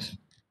here it is.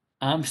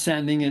 I'm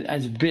sending it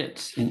as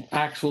bits in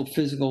actual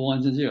physical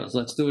ones and zeros.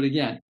 Let's do it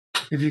again.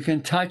 If you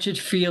can touch it,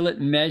 feel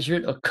it, measure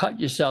it, or cut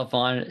yourself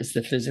on it, it's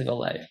the physical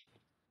layer,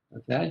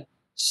 okay?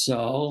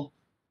 So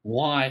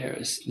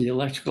wires, the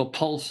electrical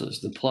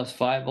pulses, the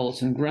 +5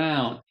 volts and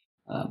ground,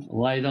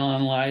 light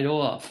on, light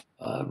off,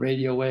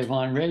 radio wave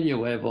on, radio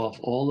wave off,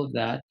 all of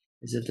that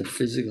is at the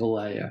physical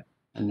layer,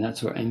 and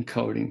that's where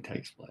encoding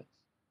takes place.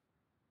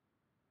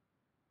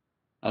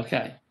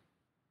 Okay,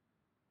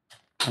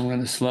 I'm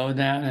going to slow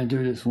down and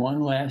do this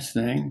one last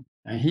thing.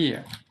 And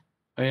here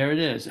it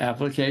is,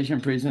 application,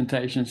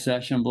 presentation,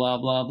 session, blah,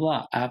 blah,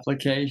 blah.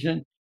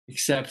 Application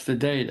accepts the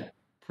data.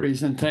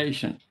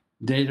 Presentation,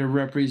 data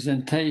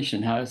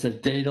representation. How does the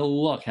data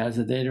look? How does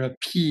the data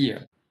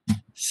appear?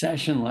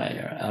 Session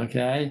layer,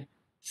 okay?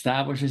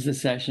 Establishes the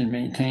session,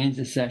 maintains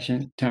the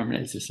session,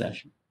 terminates the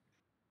session.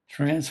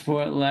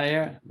 Transport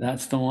layer,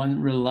 that's the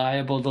one,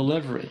 reliable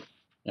delivery.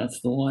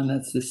 That's the one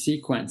that's the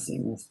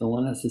sequencing. That's the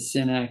one that's the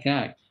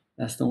SYN-ACK.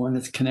 That's the one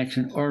that's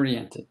connection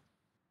oriented.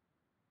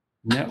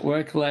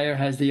 Network layer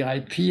has the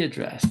IP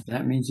address.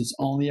 That means it's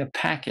only a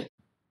packet.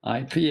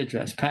 IP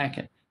address,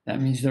 packet.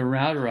 That means the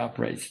router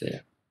operates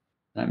there.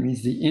 That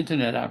means the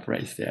internet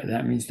operates there.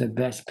 That means the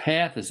best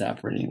path is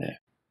operating there.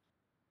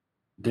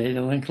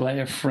 Data link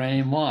layer,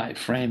 frame Y.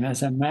 Frame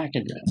has a MAC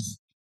address.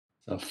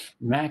 So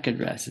MAC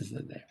addresses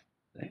are there.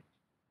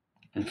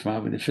 And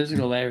from the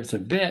physical layer, it's a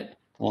bit.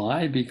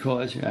 Why?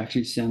 Because you're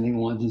actually sending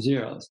ones and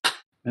zeros.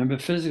 Remember,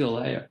 physical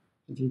layer,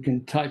 if you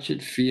can touch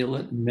it, feel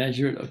it,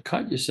 measure it, or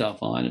cut yourself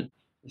on it,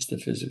 it's the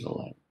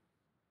physical layer.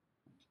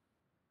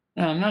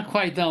 Now, I'm not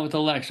quite done with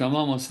the lecture. I'm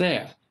almost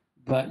there.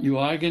 But you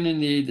are going to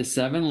need the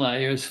 7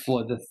 layers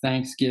for the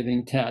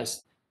Thanksgiving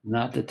test,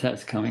 not the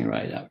test coming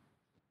right up.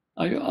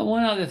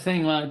 One other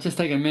thing, just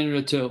take a minute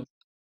or two.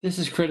 This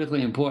is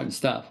critically important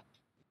stuff.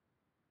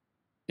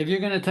 If you're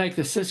going to take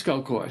the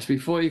Cisco course,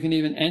 before you can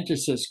even enter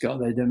Cisco,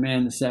 they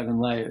demand the 7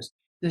 layers.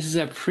 This is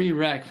a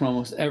prereq for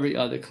almost every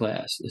other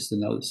class, is to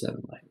know the 7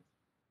 layers.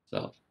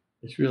 So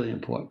it's really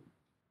important.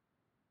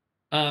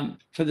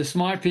 For the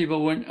smart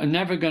people, we're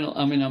never going to,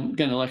 I'm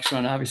going to lecture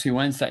on obviously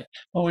Wednesday,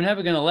 but we're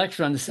never going to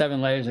lecture on the 7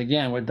 layers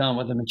again. We're done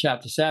with them in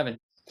chapter 7.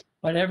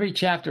 But every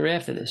chapter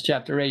after this,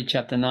 chapter 8,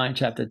 chapter 9,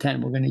 chapter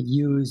 10, we're going to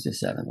use the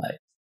 7 layers.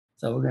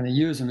 So we're going to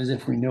use them as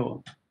if we knew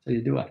them. So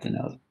you do have to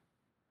know them.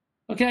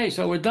 Okay,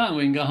 so we're done.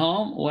 We can go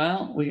home.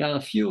 Well, we got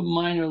a few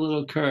minor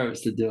little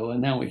curves to do,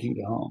 and then we can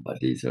go home. But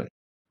these are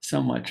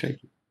somewhat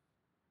tricky.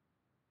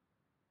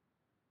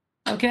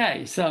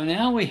 Okay, so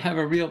now we have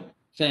a real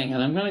thing,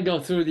 and I'm going to go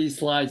through these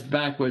slides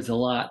backwards a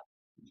lot.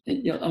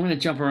 I'm going to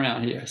jump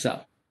around here. So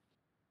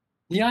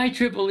the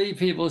IEEE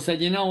people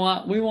said, you know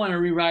what? We want to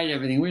rewrite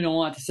everything. We don't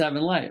want the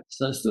 7 layers.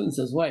 So the student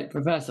says, wait,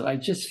 professor, I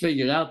just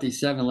figured out these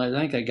 7 layers.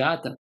 I think I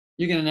got them.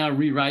 You're going to now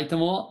rewrite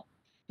them all?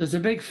 There's a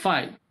big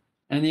fight.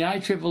 And the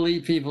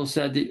IEEE people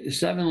said the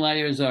 7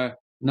 layers are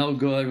no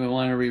good. We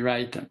want to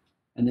rewrite them.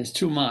 And there's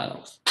 2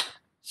 models.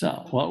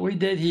 So what we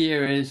did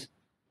here is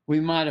we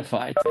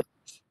modified things.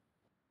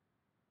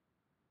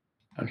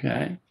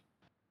 Okay?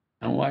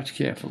 And watch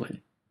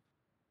carefully.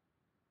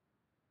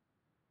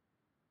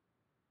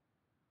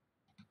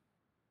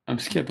 I'm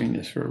skipping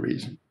this for a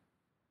reason.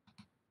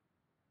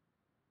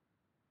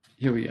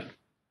 Here we go.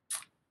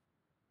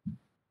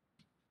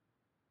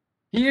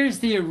 Here's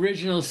the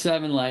original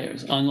 7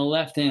 layers on the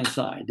left-hand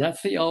side.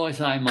 That's the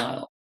OSI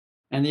model.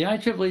 And the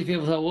IEEE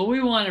people said, well,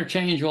 we want to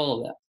change all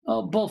of that.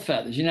 Oh, both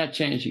feathers. You're not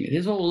changing it.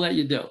 Here's what we'll let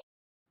you do.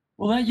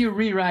 We'll let you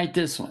rewrite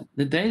this one.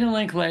 The data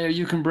link layer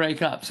you can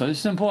break up. So this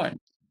is important.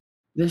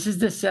 This is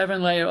the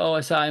 7-layer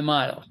OSI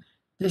model.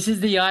 This is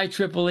the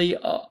IEEE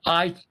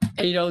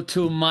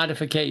I-802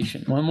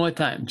 modification. One more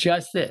time,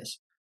 just this.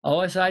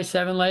 OSI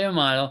 7-layer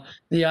model,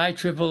 the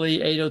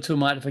IEEE 802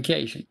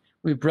 modification.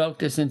 We broke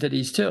this into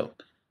these 2.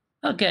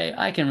 Okay,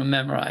 I can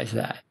memorize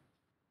that.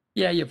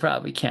 Yeah, you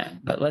probably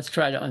can, but let's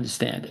try to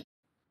understand it.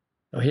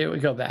 So here we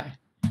go back.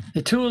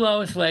 The 2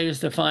 lowest layers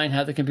define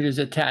how the computer is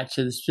attached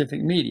to the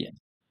specific medium.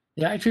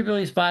 The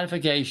IEEE's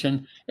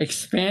modification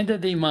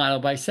expanded the model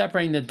by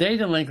separating the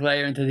data link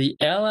layer into the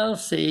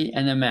LLC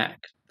and the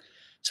MAC.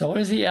 So what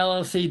does the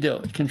LLC do?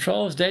 It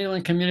controls data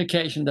link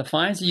communication,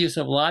 defines the use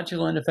of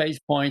logical interface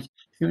points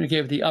to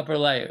communicate with the upper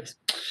layers.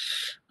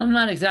 I'm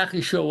not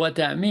exactly sure what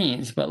that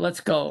means, but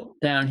let's go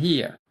down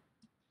here.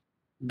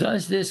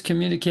 Does this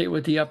communicate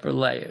with the upper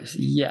layers?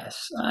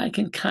 Yes, I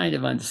can kind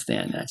of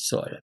understand that,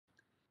 sort of.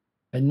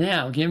 But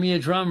now, give me a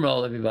drum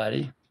roll,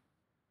 everybody.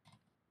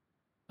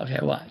 Okay,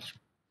 watch.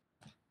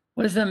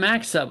 What does the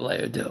MAC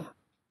sublayer do?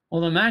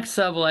 Well, the MAC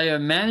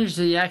sublayer manages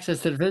the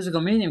access to the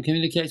physical medium,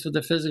 communicates with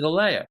the physical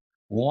layer.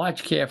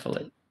 Watch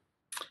carefully.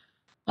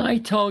 I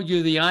told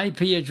you the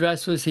IP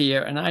address was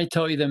here, and I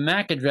told you the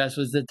MAC address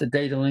was at the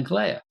data link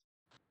layer.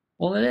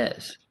 Well, it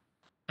is.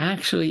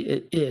 Actually,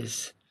 it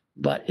is,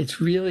 but it's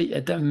really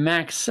at the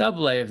MAC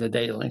sublayer of the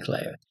data link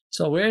layer.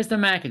 So where's the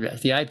MAC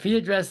address? The IP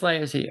address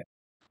layer is here.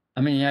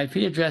 I mean, the IP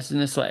address in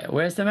this layer.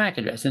 Where's the MAC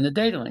address? In the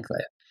data link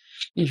layer.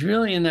 It's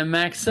really in the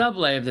MAC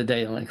sublayer of the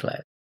data link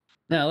layer.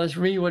 Now, let's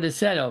read what it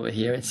said over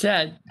here. It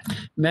said,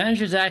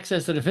 manages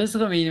access to the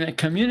physical medium and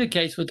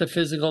communicates with the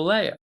physical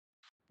layer.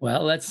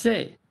 Well, let's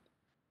see.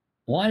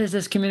 Why does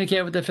this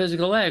communicate with the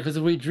physical layer? Because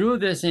if we drew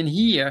this in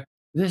here,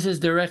 this is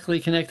directly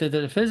connected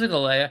to the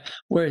physical layer,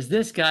 whereas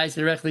this guy's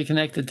directly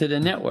connected to the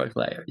network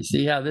layer. You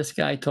see how this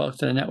guy talks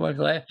to the network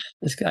layer?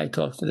 This guy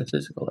talks to the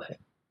physical layer.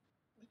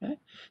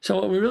 Okay? So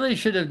what we really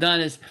should have done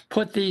is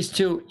put these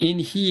two in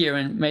here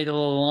and made a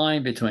little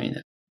line between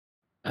them.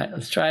 All right,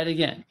 let's try it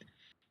again.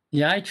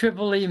 The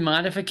IEEE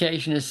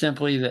modification is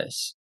simply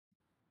this.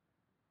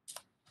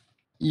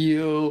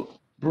 You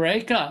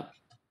break up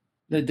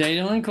the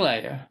data link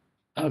layer,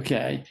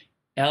 okay,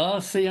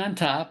 LLC on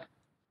top,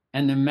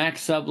 and the MAC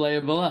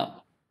sublayer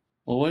below.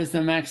 Well, what does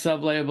the MAC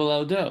sublayer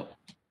below do?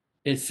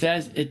 It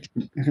says it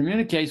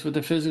communicates with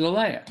the physical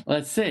layer.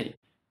 Let's see.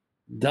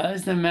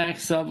 Does the MAC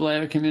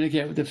sublayer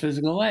communicate with the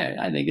physical layer?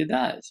 I think it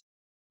does.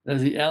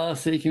 Does the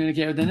LLC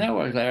communicate with the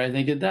network layer? I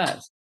think it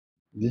does.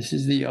 This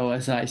is the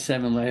OSI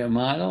 7-layer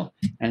model,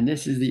 and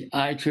this is the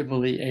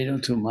IEEE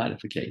 802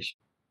 modification.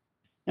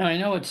 Now, I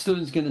know what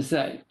students are going to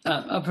say.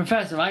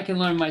 Professor, I can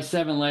learn my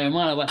 7-layer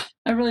model, but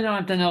I really don't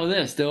have to know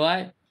this, do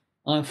I?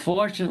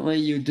 Unfortunately,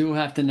 you do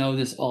have to know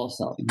this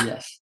also.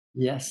 Yes,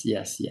 yes,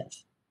 yes,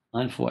 yes.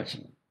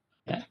 Unfortunately.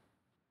 Okay.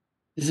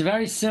 This is a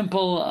very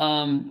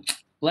simple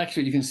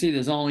lecture. You can see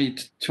there's only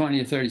 20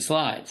 or 30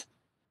 slides.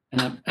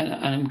 And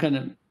I'm going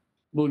to,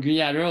 we'll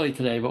be out early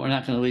today, but we're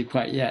not going to leave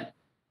quite yet.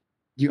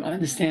 You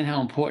understand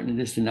how important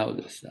it is to know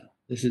this, though.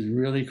 This is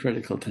really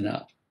critical to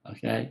know,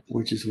 okay,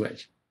 which is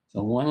which.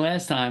 So one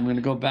last time, I'm going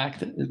to go back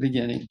to the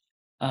beginning.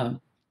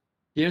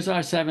 Here's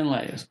our 7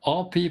 layers.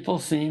 All people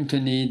seem to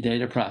need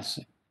data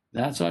processing.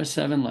 That's our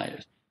 7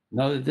 layers.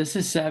 Know that this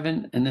is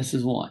 7 and this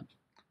is 1.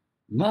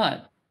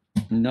 But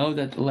know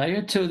that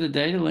layer 2, the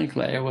data link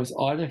layer, was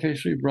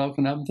artificially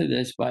broken up into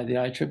this by the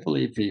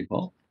IEEE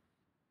people.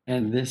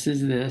 And this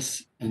is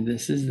this, and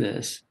this is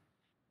this.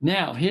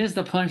 Now, here's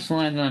the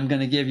punchline that I'm going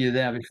to give you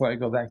there before I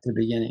go back to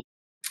the beginning.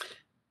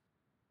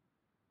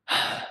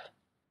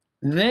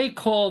 They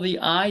call the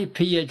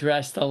IP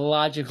address the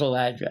logical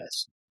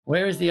address.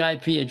 Where is the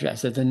IP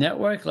address? At the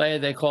network layer,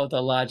 they call it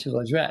the logical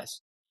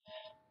address.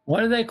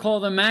 What do they call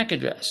the MAC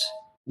address?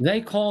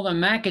 They call the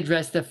MAC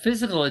address the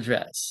physical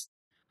address.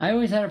 I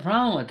always had a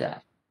problem with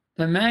that.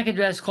 The MAC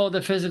address called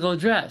the physical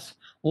address.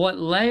 What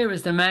layer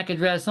is the MAC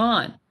address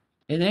on?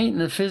 It ain't in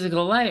the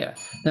physical layer.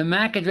 The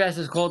MAC address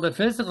is called the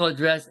physical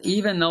address,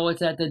 even though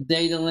it's at the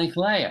data link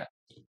layer.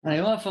 And I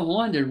often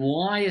wondered,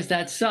 why is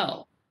that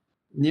so?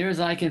 Near as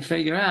I can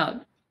figure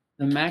out,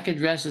 the MAC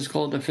address is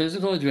called the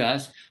physical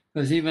address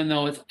because even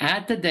though it's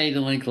at the data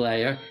link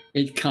layer,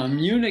 it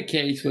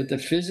communicates with the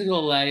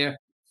physical layer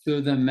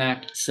through the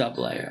MAC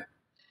sublayer.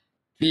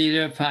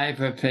 Peter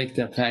Piper picked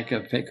a peck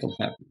of pickled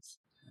peppers.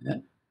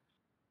 Okay?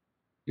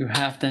 You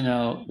have to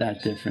know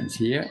that difference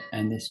here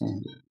and this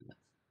one here,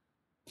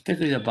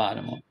 particularly the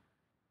bottom one.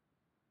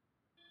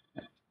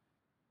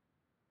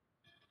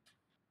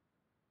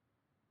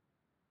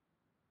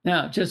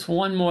 Now, just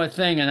one more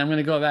thing, and I'm going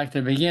to go back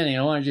to the beginning.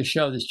 I want to just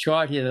show this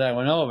chart here that I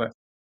went over.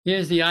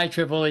 Here's the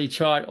IEEE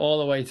chart all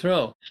the way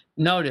through.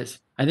 Notice,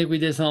 I think we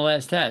did this on the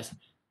last test.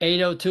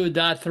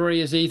 802.3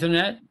 is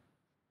Ethernet,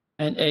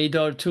 and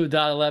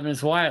 802.11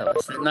 is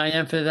wireless. Didn't I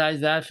emphasize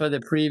that for the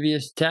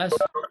previous test?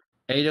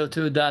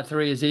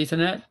 802.3 is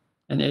Ethernet,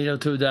 and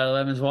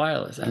 802.11 is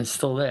wireless, and it's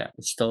still there.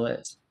 It still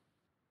is.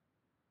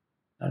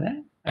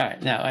 Okay? All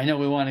right, now, I know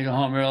we want to go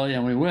home early,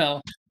 and we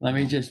will. Let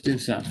me just do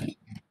something.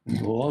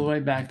 Go all the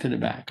way back to the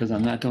back because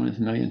I'm not doing this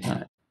a million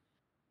times.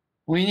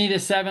 We need a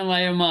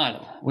 7-layer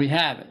model. We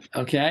have it,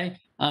 okay?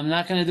 I'm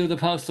not going to do the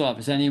post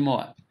office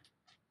anymore.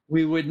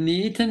 We would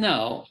need to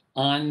know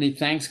on the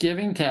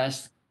Thanksgiving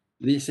test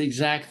this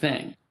exact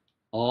thing.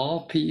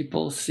 All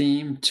people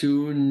seem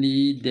to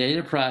need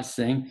data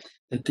processing,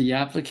 that the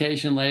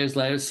application layer is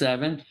layer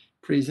 7,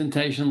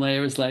 presentation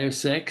layer is layer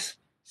 6,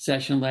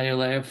 session layer,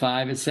 layer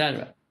 5,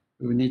 etc.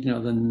 We would need to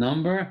know the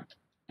number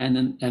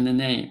and the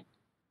name.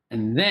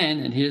 And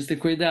then, and here's the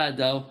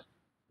cuidado,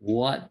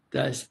 what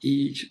does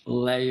each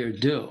layer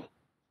do?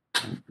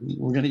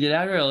 We're going to get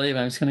out early, but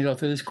I'm just going to go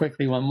through this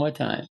quickly one more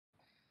time.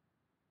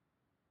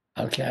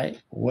 Okay,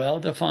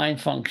 well-defined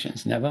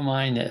functions. Never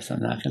mind this.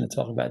 I'm not going to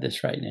talk about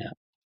this right now.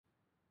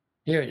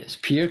 Here it is,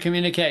 peer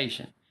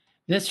communication.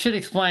 This should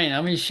explain,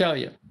 let me show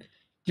you.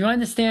 Do you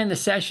understand the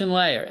session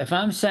layer? If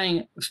I'm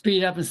saying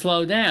speed up and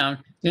slow down,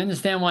 do you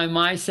understand why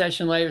my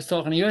session layer is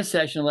talking to your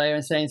session layer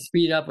and saying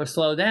speed up or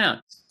slow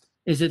down?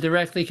 Is it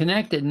directly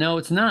connected? No,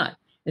 it's not.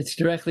 It's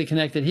directly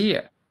connected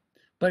here.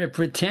 But it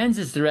pretends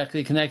it's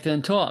directly connected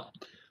and talk.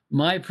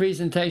 My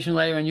presentation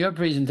layer and your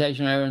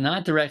presentation layer are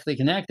not directly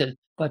connected,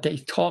 but they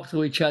talk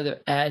to each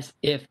other as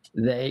if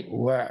they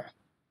were.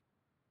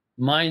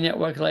 My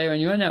network layer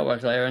and your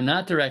network layer are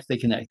not directly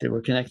connected.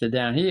 We're connected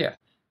down here,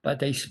 but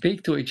they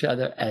speak to each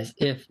other as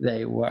if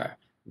they were.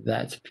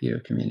 That's peer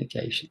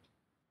communication.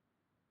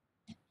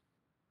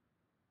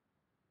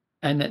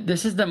 And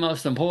this is the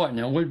most important.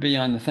 It would be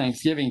on the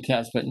Thanksgiving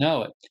test, but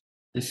know it.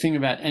 This thing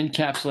about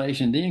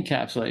encapsulation,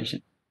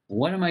 de-encapsulation.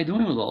 What am I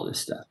doing with all this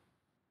stuff?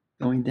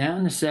 Going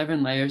down the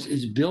 7 layers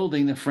is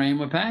building the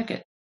frame or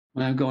packet.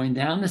 When I'm going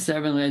down the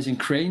 7 layers and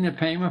creating the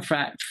frame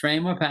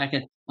or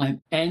packet,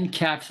 I'm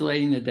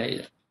encapsulating the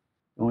data.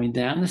 Going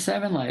down the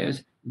 7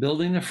 layers,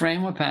 building the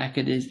frame or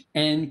packet is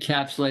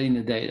encapsulating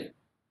the data.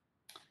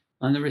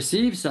 On the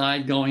receive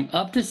side, going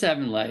up to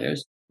 7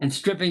 layers and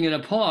stripping it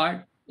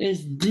apart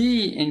is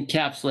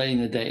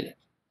de-encapsulating the data.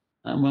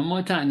 One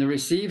more time, the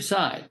receive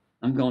side,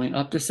 I'm going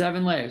up to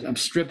 7 layers. I'm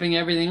stripping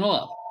everything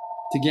off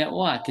to get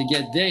what? To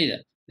get data.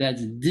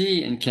 That's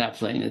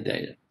de-encapsulating the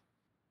data.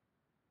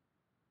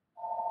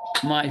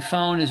 My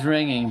phone is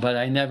ringing, but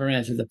I never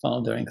answered the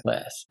phone during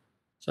class.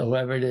 So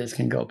whoever it is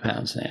can go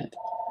pound sand.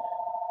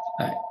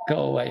 All right, go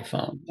away,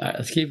 phone. All right,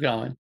 let's keep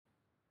going.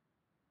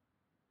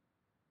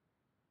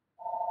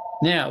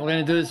 Now, we're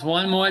going to do this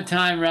one more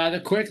time rather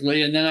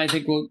quickly, and then I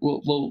think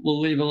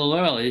we'll leave a little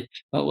early,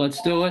 but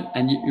let's do it.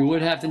 And you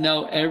would have to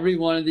know every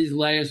one of these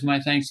layers for my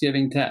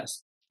Thanksgiving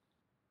test.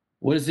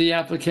 What does the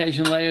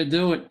application layer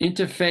do? It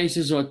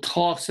interfaces or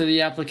talks to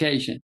the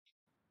application.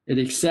 It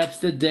accepts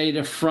the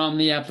data from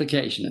the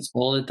application. That's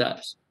all it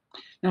does.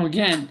 Now,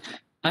 again,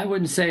 I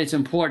wouldn't say it's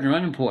important or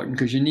unimportant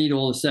because you need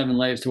all the 7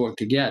 layers to work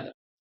together,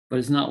 but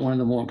it's not one of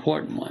the more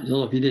important ones.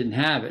 Although if you didn't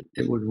have it,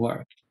 it wouldn't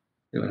work.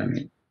 You know what I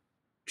mean?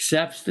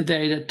 Accepts the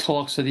data,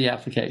 talks to the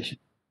application.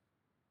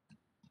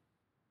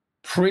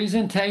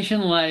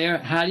 Presentation layer,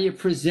 how do you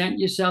present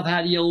yourself?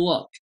 How do you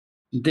look?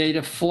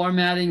 Data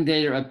formatting,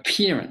 data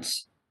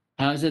appearance.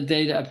 How does the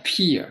data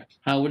appear?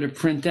 How would it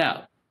print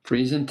out?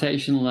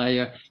 Presentation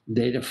layer,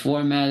 data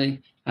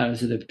formatting. How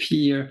does it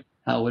appear?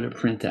 How would it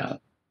print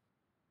out?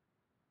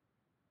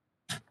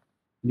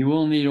 You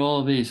will need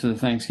all of these for the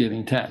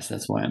Thanksgiving test.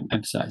 That's why I'm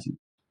emphasizing.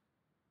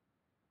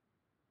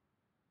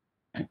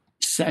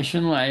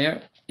 Session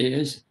layer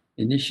is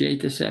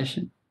initiate the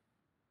session,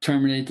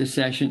 terminate the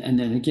session, and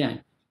then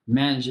again,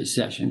 manage the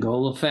session. Go a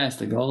little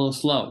faster, go a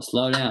little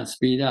slow down,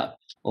 speed up.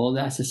 All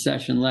that's a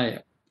session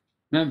layer.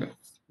 Remember,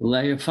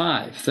 layer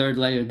 5, third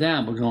layer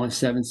down, we're going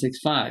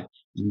 765.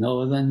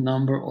 Know the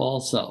number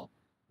also.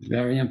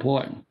 Very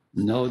important.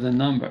 Know the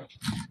number.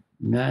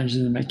 Manage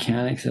the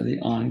mechanics of the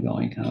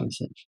ongoing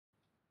conversation.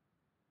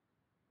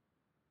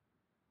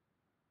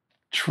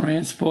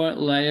 Transport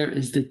layer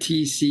is the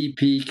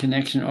TCP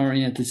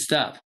connection-oriented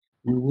stuff.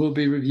 We will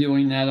be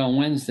reviewing that on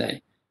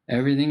Wednesday.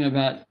 Everything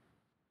about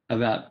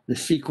the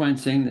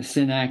sequencing, the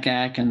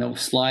SYNAC and the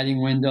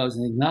sliding windows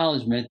and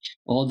acknowledgement,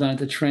 all done at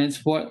the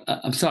transport.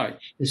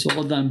 It's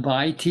all done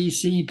by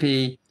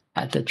TCP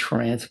at the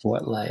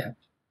transport layer.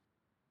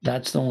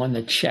 That's the one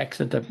that checks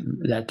that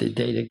the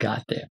data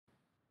got there.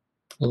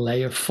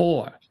 Layer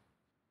 4.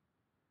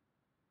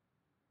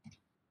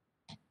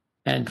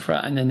 And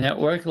on the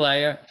network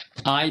layer,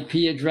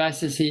 IP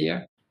address is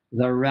here.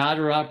 The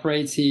router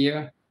operates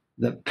here.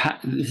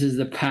 This is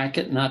the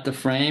packet, not the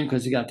frame,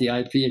 because you got the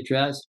IP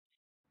address.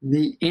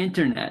 The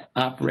internet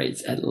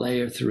operates at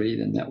layer 3,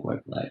 the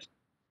network layer.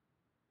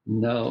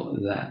 Know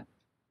that.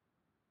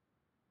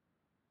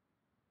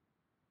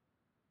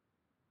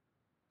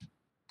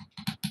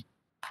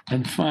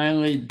 And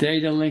finally,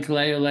 data link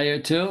layer,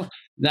 layer 2.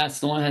 That's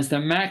the one that has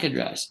the MAC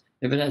address.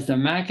 If it has the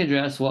MAC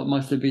address, what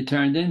must it be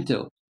turned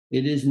into?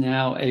 It is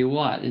now a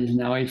what? It is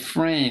now a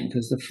frame,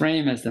 because the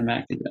frame has the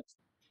MAC address.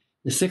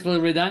 The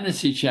cyclic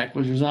redundancy check,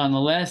 which was on the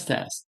last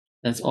test,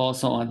 that's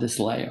also on this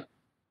layer,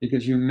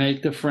 because you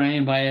make the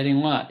frame by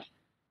adding what?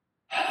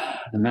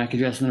 The MAC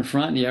address in the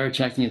front and the error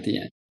checking at the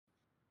end.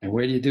 And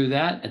where do you do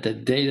that? At the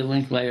data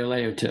link layer,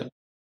 layer 2.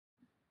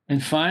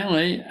 And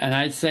finally, and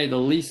I'd say the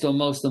least or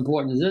most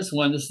important is this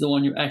one. This is the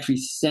one you actually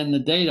send the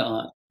data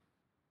on.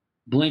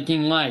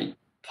 Blinking light,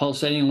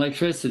 pulsating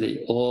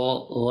electricity,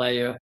 all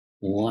layer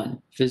 1,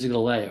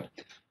 physical layer.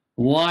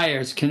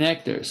 Wires,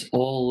 connectors,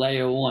 all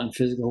layer 1,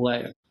 physical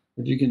layer.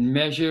 If you can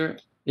measure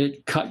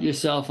it, cut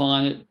yourself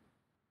on it,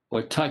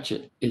 or touch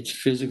it, it's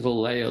physical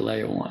layer,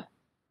 layer 1.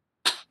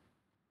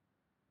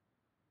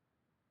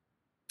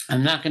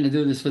 I'm not going to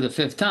do this for the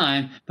 5th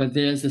time, but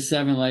there's the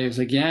 7 layers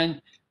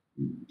again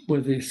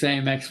with the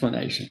same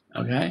explanation,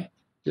 okay?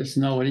 Just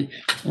know what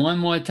one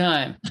more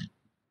time.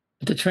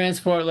 At the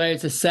transport layer,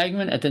 it's a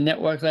segment. At the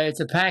network layer, it's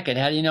a packet.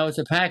 How do you know it's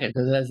a packet?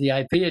 Because it has the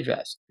IP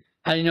address.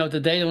 How do you know the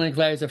data link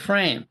layer is a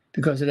frame?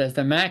 Because it has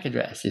the MAC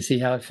address. You see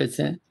how it fits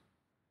in?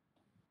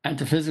 At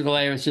the physical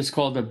layer, it's just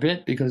called a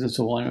bit because it's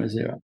a 1 or a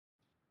 0.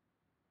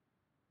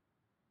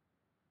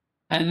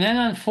 And then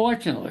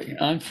unfortunately,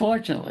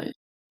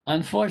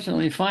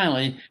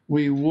 finally,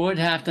 we would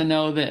have to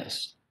know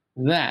this,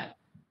 that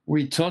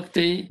we took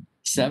the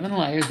 7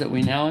 layers that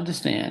we now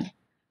understand,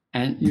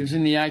 and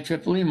using the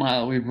IEEE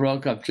model, we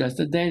broke up just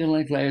the data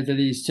link layer to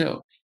these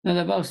 2. Now,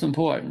 they're both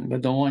important,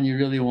 but the one you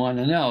really want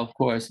to know, of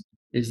course,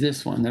 is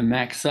this one, the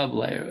MAC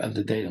sublayer of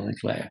the data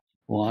link layer.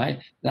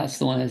 Why? That's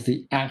the one that has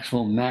the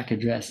actual MAC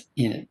address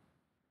in it.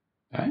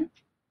 All right?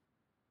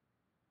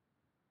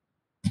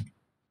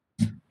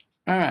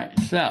 All right,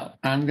 so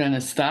I'm going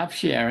to stop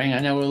sharing. I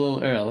know we're a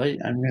little early.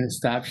 I'm going to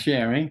stop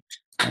sharing.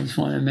 I just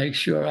want to make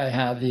sure I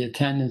have the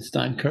attendance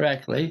done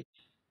correctly.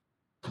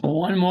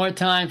 One more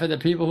time for the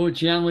people who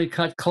generally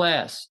cut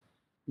class.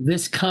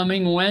 This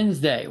coming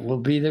Wednesday will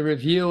be the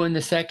review in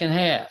the second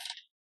half.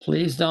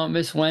 Please don't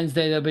miss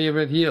Wednesday. There'll be a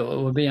review. It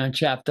will be on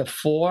chapter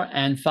 4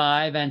 and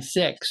 5 and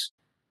 6.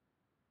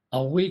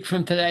 A week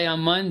from today on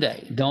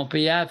Monday, don't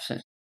be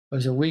absent.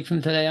 Because a week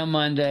from today on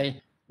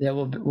Monday,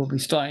 we'll be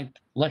starting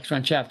lecture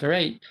on chapter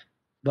 8,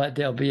 but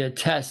there'll be a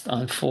test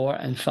on 4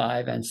 and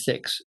 5 and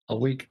 6 a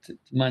week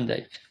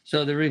Monday.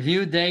 So the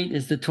review date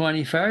is the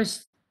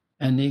 21st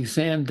and the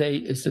exam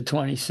date is the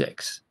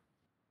 26th.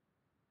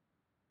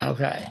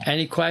 Okay,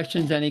 any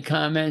questions, any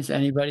comments?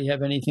 Anybody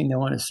have anything they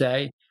want to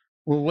say?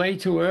 We're way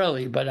too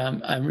early, but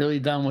I'm really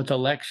done with the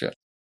lecture.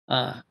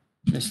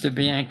 Mr.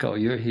 Bianco,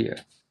 you're here.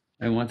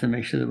 I want to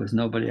make sure there was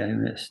nobody I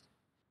missed.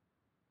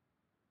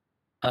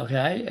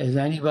 Okay, does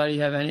anybody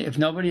have any? If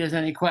nobody has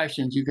any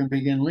questions, you can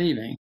begin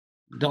leaving.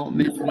 Don't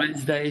miss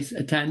Wednesday's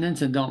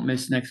attendance and don't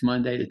miss next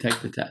Monday to take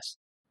the test.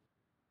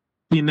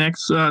 The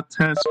next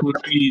test would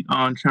be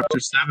on chapter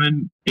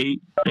 7,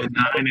 8, and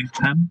 9, and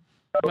 10.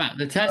 Well,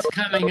 the test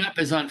coming up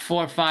is on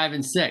 4, 5,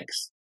 and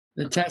 6.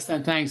 The test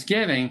on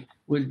Thanksgiving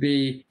would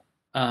be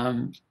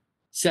 7,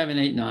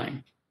 8,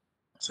 9.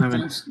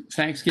 7.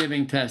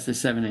 Thanksgiving test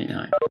is 7, 8,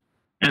 9.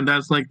 And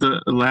that's like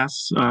the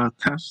last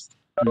test?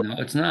 No,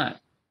 it's not.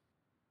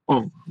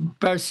 Oh.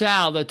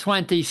 Bursal, the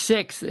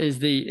 26th is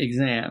the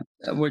exam,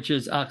 which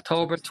is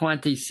October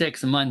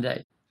 26th,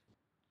 Monday.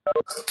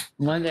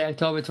 Monday,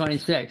 October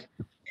 26th.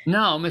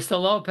 No, Mr.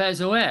 Lopez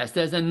who asked,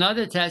 there's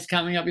another test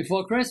coming up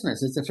before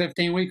Christmas. It's a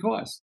 15-week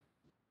course.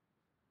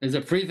 There's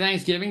a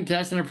pre-Thanksgiving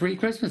test and a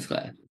pre-Christmas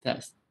class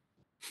test.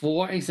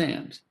 4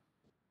 exams.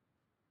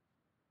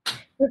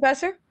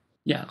 Professor?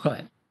 Yeah, go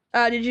ahead.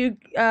 Did you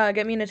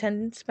get me in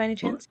attendance by any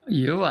chance?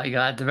 I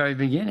got at the very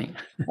beginning.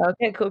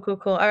 Okay, cool.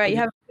 All right, you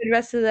have a good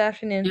rest of the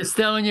afternoon. You're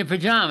still in your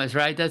pajamas,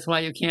 right? That's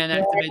why you can't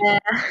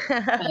activate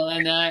Well,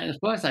 and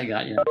of course I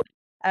got you.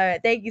 All right,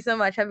 thank you so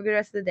much. Have a good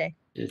rest of the day.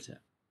 Yes, sir.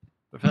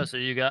 Professor,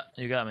 you got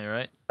me,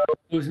 right?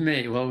 Who's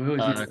me? Well, who's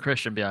you?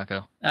 Christian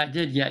Bianco. I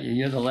did get you.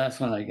 You're the last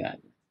one I got.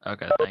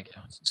 Okay, thank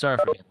you. Sorry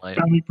for being late.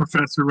 I'm the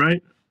professor,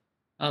 right?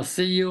 I'll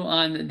see you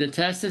on the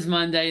test is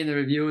Monday and the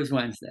review is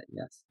Wednesday.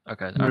 Yes.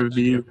 Okay.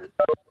 Review.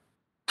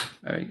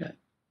 Very good.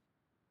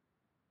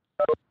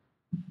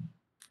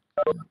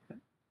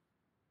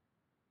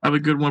 Have a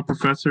good one,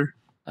 Professor.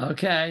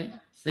 Okay.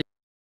 See